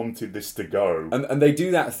where I wanted this to go. And they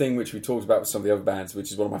do that thing which we talked about with some of the other bands,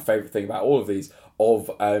 which is one of my favourite things about all of these, of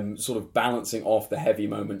sort of balancing off the heavy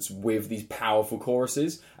moments with these powerful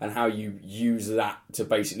choruses, and how you use that to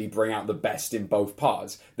basically bring out the best in both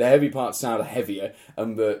parts. The heavy parts sound heavier,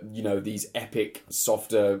 and these epic,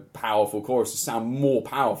 softer, powerful choruses sound more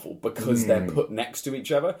powerful because they're put next to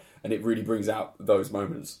each other, and it really brings out those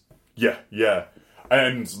moments. Yeah.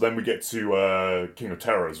 And then we get to King of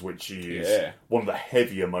Terrors, which is one of the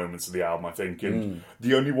heavier moments of the album, I think, and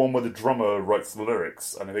the only one where the drummer writes the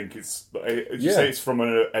lyrics. And I think it's... Did you say it's from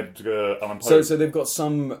Edgar Allan Poe? So they've got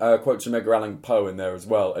some quotes from Edgar Allan Poe in there as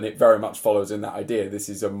well, and it very much follows in that idea. This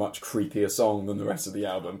is a much creepier song than the rest of the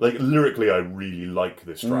album. Like, lyrically, I really like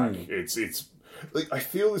this track. It's I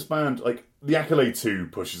feel this band, like, the Accolade 2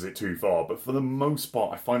 pushes it too far, but for the most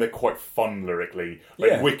part, I find they're quite fun lyrically.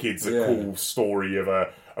 Like, Wicked's a cool story of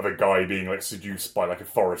a guy being, like, seduced by, like, a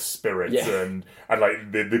forest spirit, and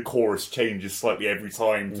like, the chorus changes slightly every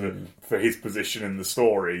time for his position in the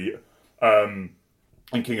story. And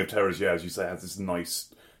King of Terrors, as you say, has this nice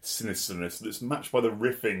sinisterness that's matched by the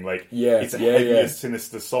riffing. Like, it's a heavier,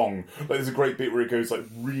 sinister song. Like, there's a great bit where it goes, like,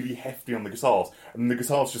 really hefty on the guitars, and the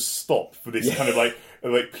guitars just stop for this kind of like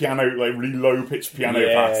piano, like really low pitched piano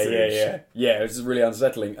passage. It's really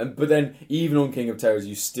unsettling. But then even on King of Terrors,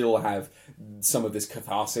 you still have some of this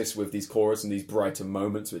catharsis with these chorus and these brighter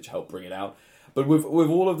moments which help bring it out. But with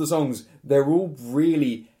all of the songs, they're all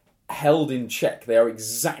really held in check. They are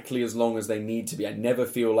exactly as long as they need to be. I never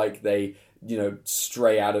feel like they,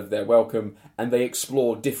 stray out of their welcome, and they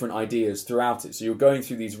explore different ideas throughout it. So you're going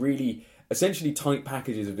through these really essentially tight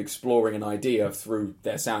packages of exploring an idea through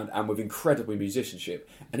their sound and with incredible musicianship,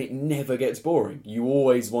 and it never gets boring. You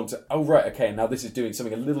always want to, now this is doing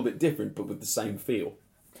something a little bit different but with the same feel.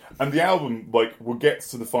 And the album, we'll get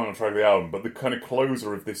to the final track of the album, but the kind of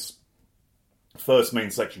closer of this first main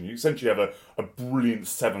section, you essentially have a brilliant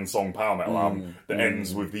 7-song power metal album that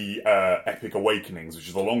ends with the Epic Awakenings, which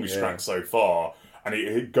is the longest track so far, and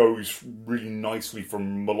it goes really nicely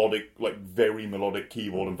from melodic, very melodic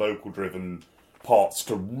keyboard and vocal driven parts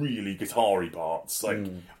to really guitar-y parts,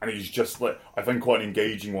 and it's just I find quite an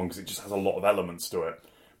engaging one because it just has a lot of elements to it.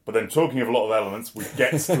 But then, talking of a lot of elements, we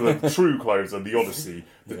get to the true closer, the Odyssey,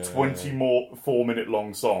 the 24-minute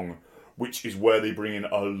long song, which is where they bring in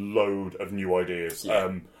a load of new ideas.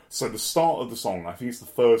 So the start of the song, I think it's the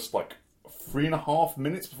first 3.5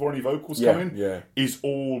 minutes before any vocals come in, is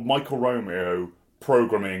all Michael Romeo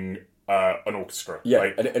programming an orchestra.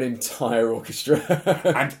 An entire orchestra.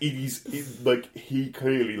 And he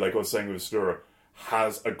clearly, like I was saying with Astura,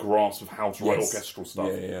 has a grasp of how to write orchestral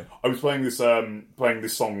stuff. I was playing this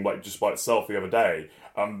song just by itself the other day.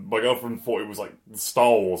 My girlfriend thought it was like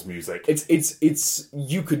Star Wars music. It's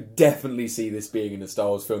you could definitely see this being in a Star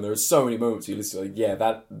Wars film. There are so many moments you listen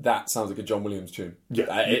to, that sounds like a John Williams tune.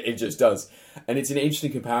 It just does. And it's an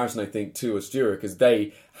interesting comparison, I think, to Astura, because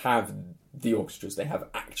they have the orchestras, they have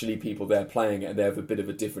actually people there playing it, and they have a bit of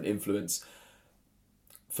a different influence.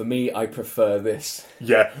 For me, I prefer this.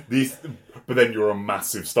 But then you're a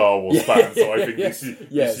massive Star Wars fan, so I think this is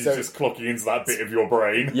just clocking into that bit of your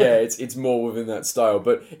brain. It's more within that style,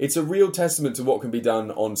 but it's a real testament to what can be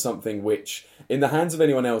done on something which, in the hands of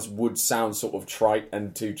anyone else, would sound sort of trite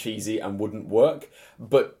and too cheesy and wouldn't work,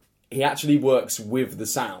 but he actually works with the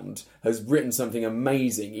sound, has written something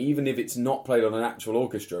amazing, even if it's not played on an actual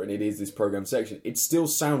orchestra, and it is this program section, it still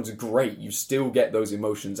sounds great, you still get those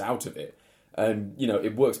emotions out of it. And,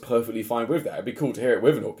 it works perfectly fine with that. It'd be cool to hear it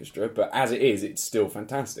with an orchestra, but as it is, it's still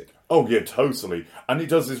fantastic. Oh, yeah, totally. And it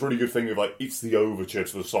does this really good thing of, it's the overture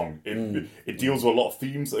to the song. It deals with a lot of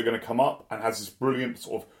themes that are going to come up and has this brilliant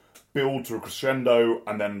sort of build to a crescendo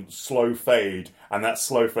and then slow fade. And that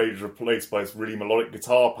slow fade is replaced by this really melodic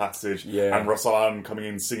guitar passage and Russell Allen coming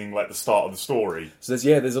in singing, the start of the story. So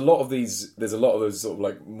there's a lot of those sort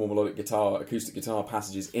of, more melodic acoustic guitar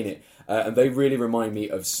passages in it. And they really remind me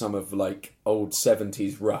of some of old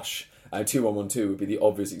 70s Rush. 2112 would be the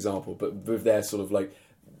obvious example, but with their sort of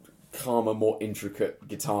calmer, more intricate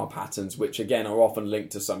guitar patterns, which again are often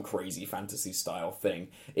linked to some crazy fantasy style thing.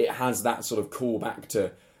 It has that sort of callback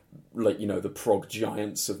to the prog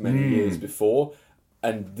giants of many years before,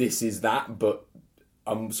 and this is that, but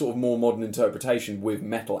sort of more modern interpretation with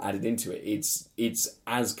metal added into it. It's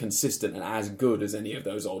as consistent and as good as any of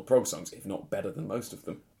those old prog songs, if not better than most of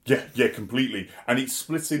them. Yeah, completely. And it's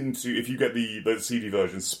split into, if you get the CD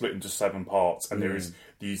version, split into 7 parts, and there is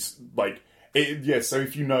these, so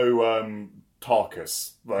if you know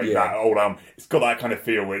Tarkus, that old album, it's got that kind of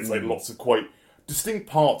feel where it's lots of quite distinct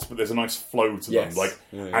parts, but there's a nice flow to them,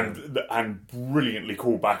 and brilliantly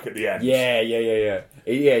called back at the end. Yeah,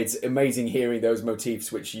 it's amazing hearing those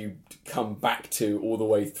motifs which you come back to all the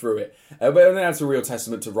way through it. But I think that's a real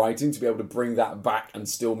testament to writing, to be able to bring that back and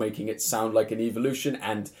still making it sound like an evolution,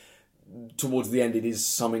 and towards the end it is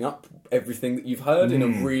summing up everything that you've heard in a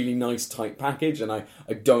really nice tight package, and I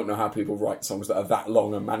don't know how people write songs that are that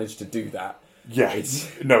long and manage to do that. Yeah,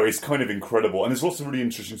 it's kind of incredible, and there's lots of really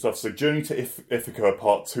interesting stuff. So, Journey to Ithaca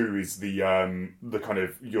Part 2 is the kind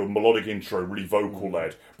of your melodic intro, really vocal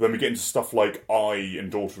led. But then we get into stuff like I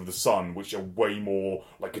and Daughter of the Sun, which are way more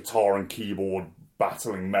guitar and keyboard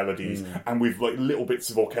battling melodies, and with little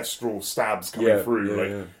bits of orchestral stabs coming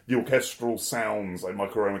through. The orchestral sounds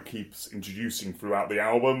Michael Roma keeps introducing throughout the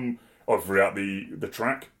album or throughout the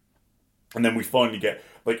track. And then we finally get,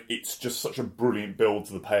 like, it's just such a brilliant build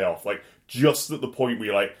to the payoff. Like, just at the point where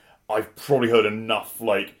you're like, I've probably heard enough,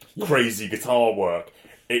 like, crazy guitar work.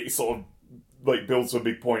 It sort of, like, builds to a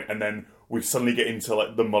big point, and then we suddenly get into,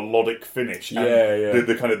 like, the melodic finish. And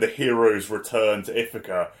the kind of the hero's return to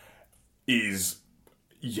Ithaca is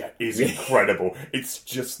incredible. It's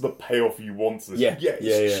just the payoff you want to this.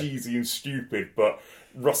 It's cheesy and stupid, but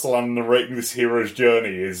Russell Allen narrating this hero's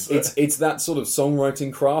journey is... It's that sort of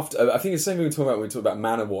songwriting craft. I think it's the same thing we talked about when we talked about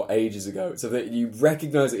Manowar ages ago. So that you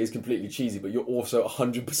recognise it is completely cheesy, but you're also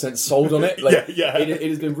 100% sold on it. Like, it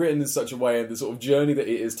has been written in such a way, and the sort of journey that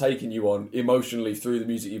it has taken you on emotionally through the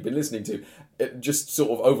music you've been listening to, it just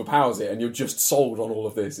sort of overpowers it, and you're just sold on all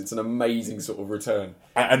of this. It's an amazing sort of return.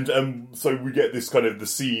 And so we get this kind of the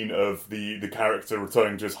scene of the character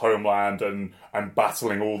returning to his homeland and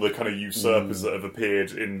battling all the kind of usurpers that have appeared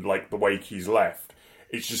in, like, the wake he's left.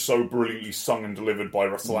 It's just so brilliantly sung and delivered by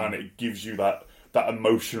Russell Allen. It gives you that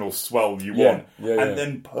emotional swell you want. And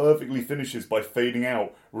then perfectly finishes by fading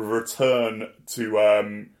out with a return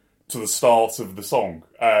to the start of the song.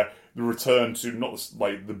 The return to not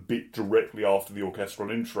like the bit directly after the orchestral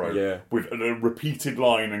intro with a repeated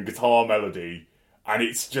line and guitar melody, and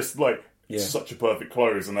it's just like such a perfect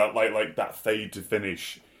close, and that like that fade to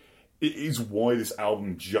finish. It is why this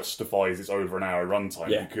album justifies its over an hour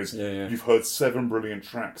runtime, because you've heard 7 brilliant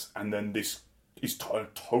tracks, and then this is a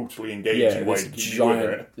totally engaging way to keep you with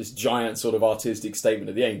it. This giant sort of artistic statement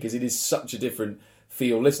at the end, because it is such a different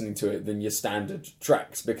feel listening to it than your standard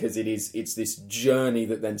tracks, because it's this journey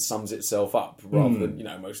that then sums itself up, rather than, you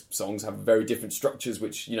know, most songs have very different structures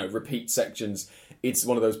which, you know, repeat sections. It's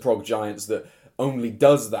one of those prog giants that only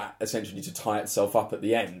does that essentially to tie itself up at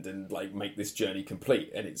the end and like make this journey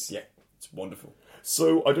complete, and it's wonderful.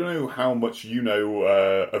 So I don't know how much you know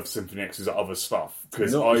of Symphony X's other stuff,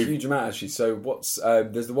 because not a huge amount actually. So what's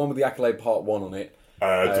there's the one with the Accolade Part 1 on it.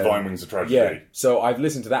 Divine Wings of Tragedy. Yeah, so I've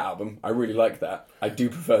listened to that album. I really like that. I do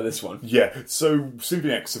prefer this one. Yeah, so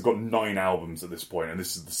Symphony X have got 9 albums at this point, and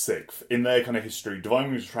this is the 6th. In their kind of history, Divine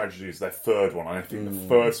Wings of Tragedy is their 3rd one, and I think the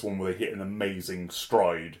first one where they hit an amazing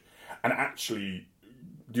stride. And actually,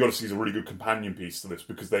 The Odyssey is a really good companion piece to this,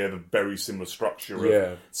 because they have a very similar structure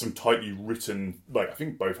of some tightly written, like, I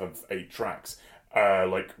think both have 8 tracks,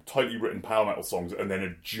 like tightly written power metal songs, and then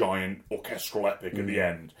a giant orchestral epic at the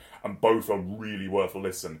end. And both are really worth a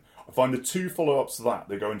listen. I find the 2 follow-ups to that,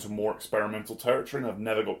 they go into more experimental territory, and I've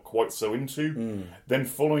never got quite so into. Then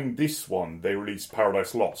following this one, they released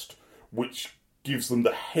Paradise Lost, which gives them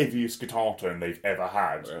the heaviest guitar tone they've ever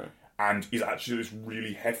had. And is actually this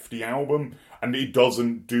really hefty album. And it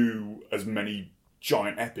doesn't do as many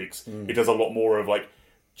giant epics. It does a lot more of, like,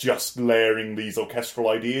 just layering these orchestral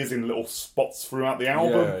ideas in little spots throughout the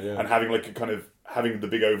album, and having like a kind of having the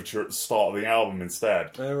big overture at the start of the album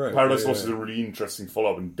instead. Paradise Lost is a really interesting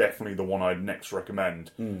follow-up, and definitely the one I'd next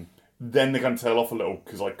recommend. Then they kind of tail off a little,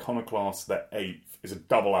 because Iconoclast, their 8th, is a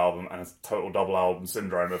double album, and it's total double album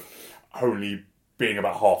syndrome of only being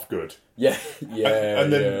about half good.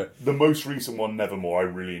 And then the most recent one, Nevermore, I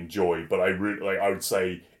really enjoy, but I would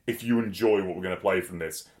say if you enjoy what we're going to play from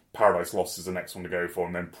this, Paradise Lost is the next one to go for,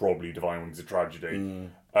 and then probably Divine Wings of Tragedy.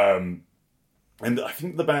 And I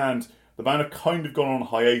think the band have kind of gone on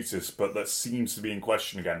hiatus, but that seems to be in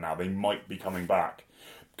question again now. They might be coming back,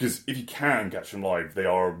 because if you can catch them live, they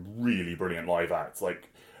are a really brilliant live act. Like,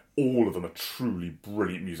 all of them are truly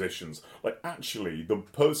brilliant musicians. Like, actually, the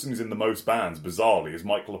person who's in the most bands, bizarrely, is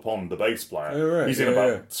Mike LePond, the bass player. He's in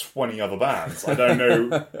about 20 other bands. I don't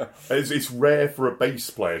know. It's rare for a bass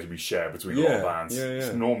player to be shared between a lot of bands.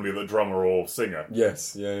 It's normally the drummer or singer.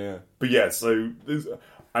 But yeah, so...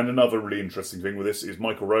 And another really interesting thing with this is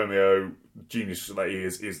Michael Romeo, genius that he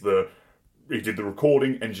is he did the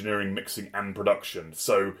recording, engineering, mixing, and production.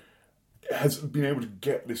 So has been able to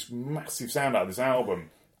get this massive sound out of this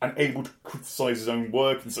album, and able to criticise his own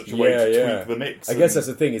work in such a way to tweak the mix. I guess that's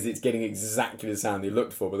the thing, is it's getting exactly the sound they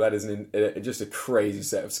looked for, but that is just a crazy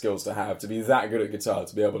set of skills to have, to be that good at guitar,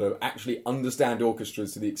 to be able to actually understand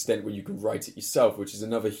orchestras to the extent where you can write it yourself, which is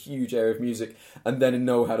another huge area of music, and then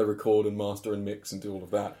know how to record and master and mix and do all of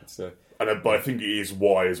that. But I think it is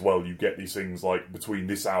why, as well, you get these things like, between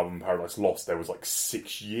this album and Paradise Lost, there was like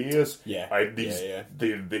 6 years.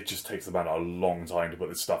 It just takes the band a long time to put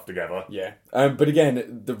this stuff together. But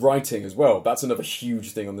again, the writing as well, that's another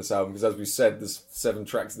huge thing on this album, because as we said, the 7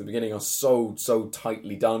 tracks at the beginning are so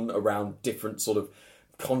tightly done around different sort of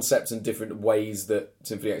concepts and different ways that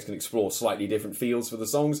Symphony X can explore slightly different feels for the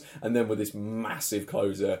songs, and then with this massive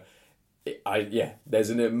closer...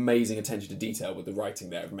 there's an amazing attention to detail with the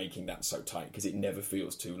writing there of making that so tight, because it never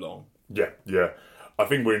feels too long. I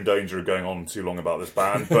think we're in danger of going on too long about this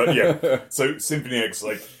band, but yeah. So Symphony X,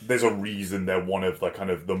 like, there's a reason they're one of the kind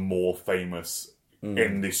of the more famous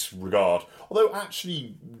in this regard. Although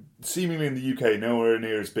actually, seemingly in the UK, nowhere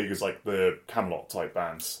near as big as like the Camelot type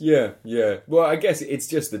bands. Yeah. Well, I guess it's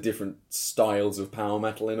just the different styles of power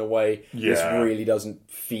metal in a way. Yeah. This really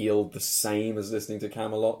doesn't feel the same as listening to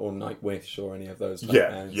Camelot or Nightwish or any of those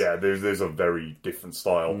type bands. Yeah, there's a very different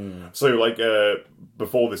style. So, like,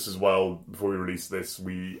 before this as well, before we released this,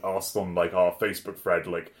 we asked on, like, our Facebook thread,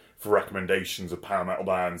 like, for recommendations of power metal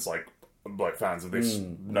bands, like fans of this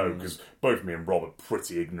because both me and Rob are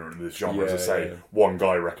pretty ignorant of this genre. As I say, one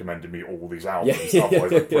guy recommended me all these albums,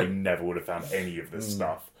 otherwise I probably never would have found any of this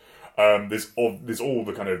stuff. There's all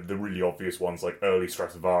the kind of the really obvious ones like early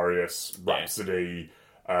Stratovarius, Rhapsody,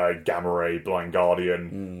 Gamma Ray, Blind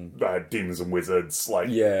Guardian, Demons and Wizards. Like,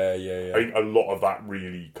 I think a lot of that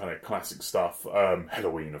really kind of classic stuff.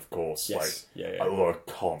 Helloween, of course. Although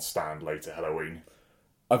I can't stand later Helloween.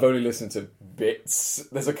 I've only listened to bits.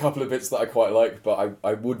 There's a couple of bits that I quite like, but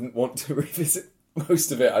I wouldn't want to revisit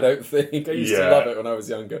most of it, I don't think. I used to love it when I was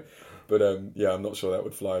younger. But I'm not sure that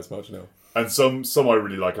would fly as much now. And some I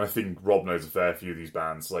really like, and I think Rob knows a fair few of these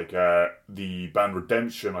bands. Like, the band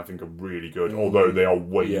Redemption, I think, are really good, although they are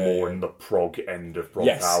way more in the prog end of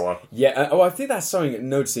prog power. Yeah, I think that's something,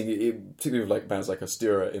 noticing, particularly with like bands like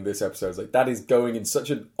Astura in this episode, is like that is going in such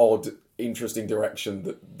an odd, interesting direction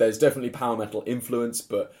that there's definitely power metal influence,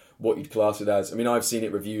 but what you'd class it as, I mean, I've seen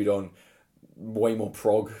it reviewed on way more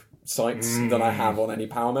prog sites than I have on any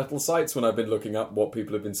power metal sites when I've been looking up what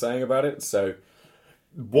people have been saying about it, so...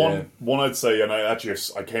 One I'd say, and I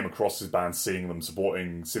came across this band seeing them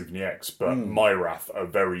supporting Symphony X, but Myrath are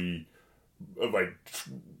very like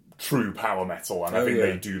true power metal, and I think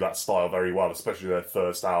they do that style very well, especially their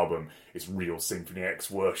first album. It's real Symphony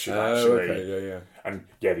X worship, actually. And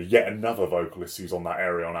yet another vocalist who's on that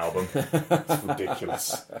Ayreon album. It's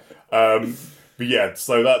ridiculous. But yeah,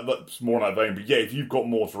 so that's more in that vein. But yeah, if you've got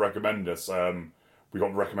more to recommend us, we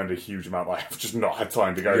got recommended a huge amount. I have just not had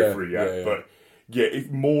time to go through yet, but. Yeah, if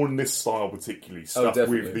more in this style particularly, stuff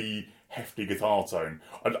with the hefty guitar tone.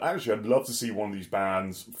 I'd love to see one of these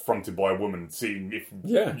bands fronted by a woman, seeing if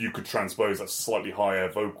you could transpose that slightly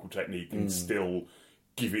higher vocal technique and still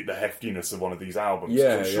give it the heftiness of one of these albums.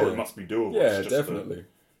 I'm sure it must be doable. Yeah, it's just definitely.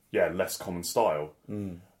 Less common style.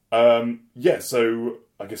 So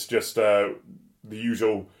I guess just the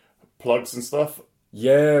usual plugs and stuff.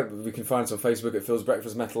 Yeah, we can find us on Facebook at Phil's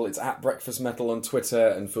Breakfast Metal. It's at Breakfast Metal on Twitter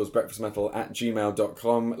and Phil's Breakfast Metal at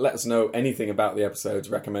gmail.com. Let us know anything about the episodes,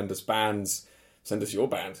 recommend us bands, send us your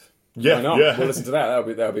band. Why not? We'll listen to that.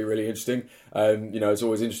 That'll be really interesting. It's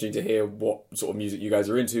always interesting to hear what sort of music you guys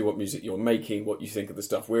are into, what music you're making, what you think of the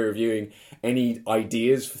stuff we're reviewing, any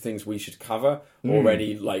ideas for things we should cover, or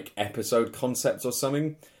any like episode concepts or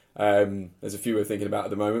something. There's a few we're thinking about at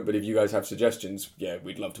the moment, but if you guys have suggestions,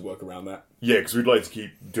 we'd love to work around that. Yeah, because we'd like to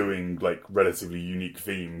keep doing like relatively unique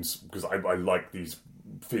themes, because I like these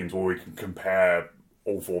themes where we can compare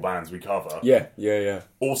all four bands we cover. Yeah.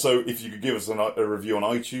 Also, if you could give us a review on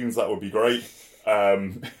iTunes, that would be great.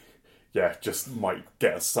 Just might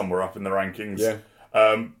get us somewhere up in the rankings.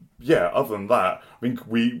 Other than that, I think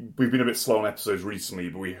we've been a bit slow on episodes recently,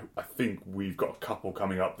 but I think we've got a couple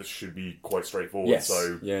coming up that should be quite straightforward. Yes.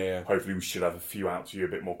 So hopefully we should have a few out to you a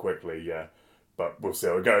bit more quickly. But we'll see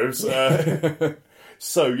how it goes.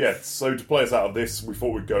 So to play us out of this, we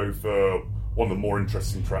thought we'd go for one of the more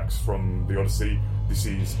interesting tracks from the Odyssey. This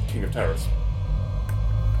is King of Terrors.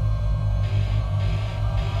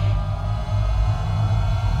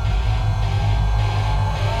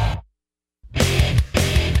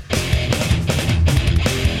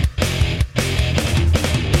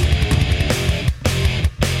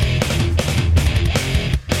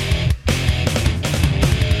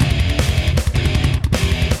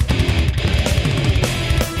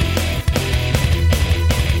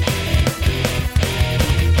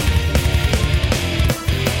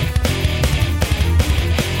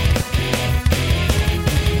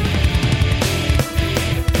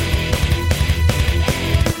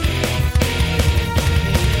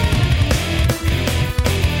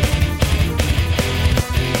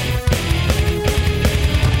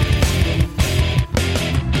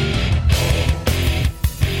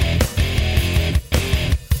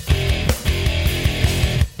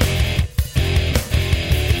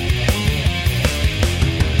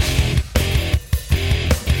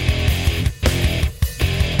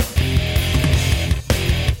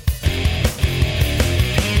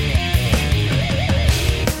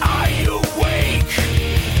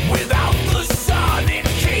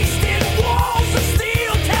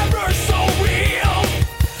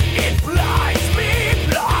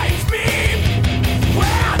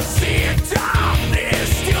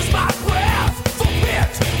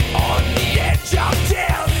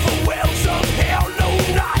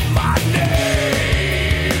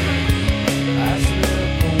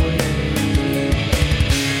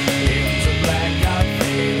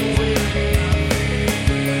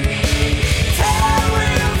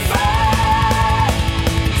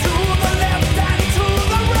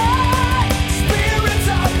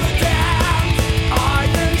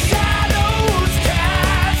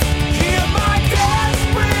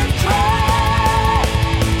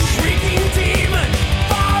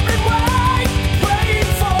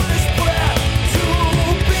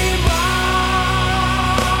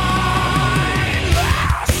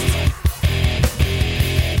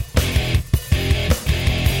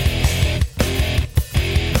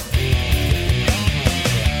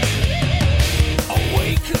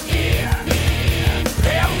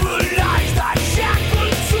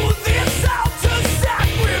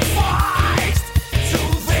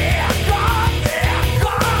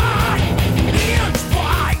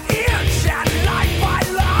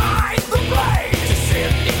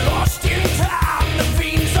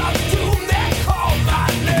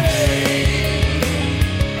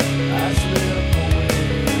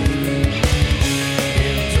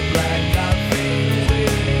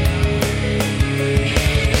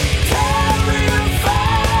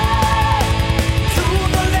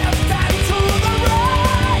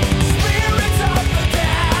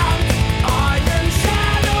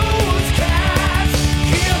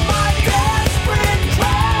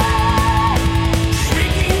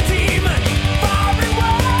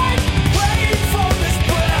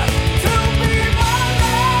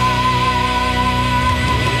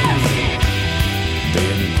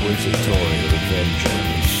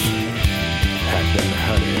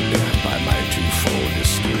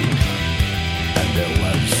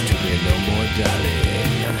 Charlie.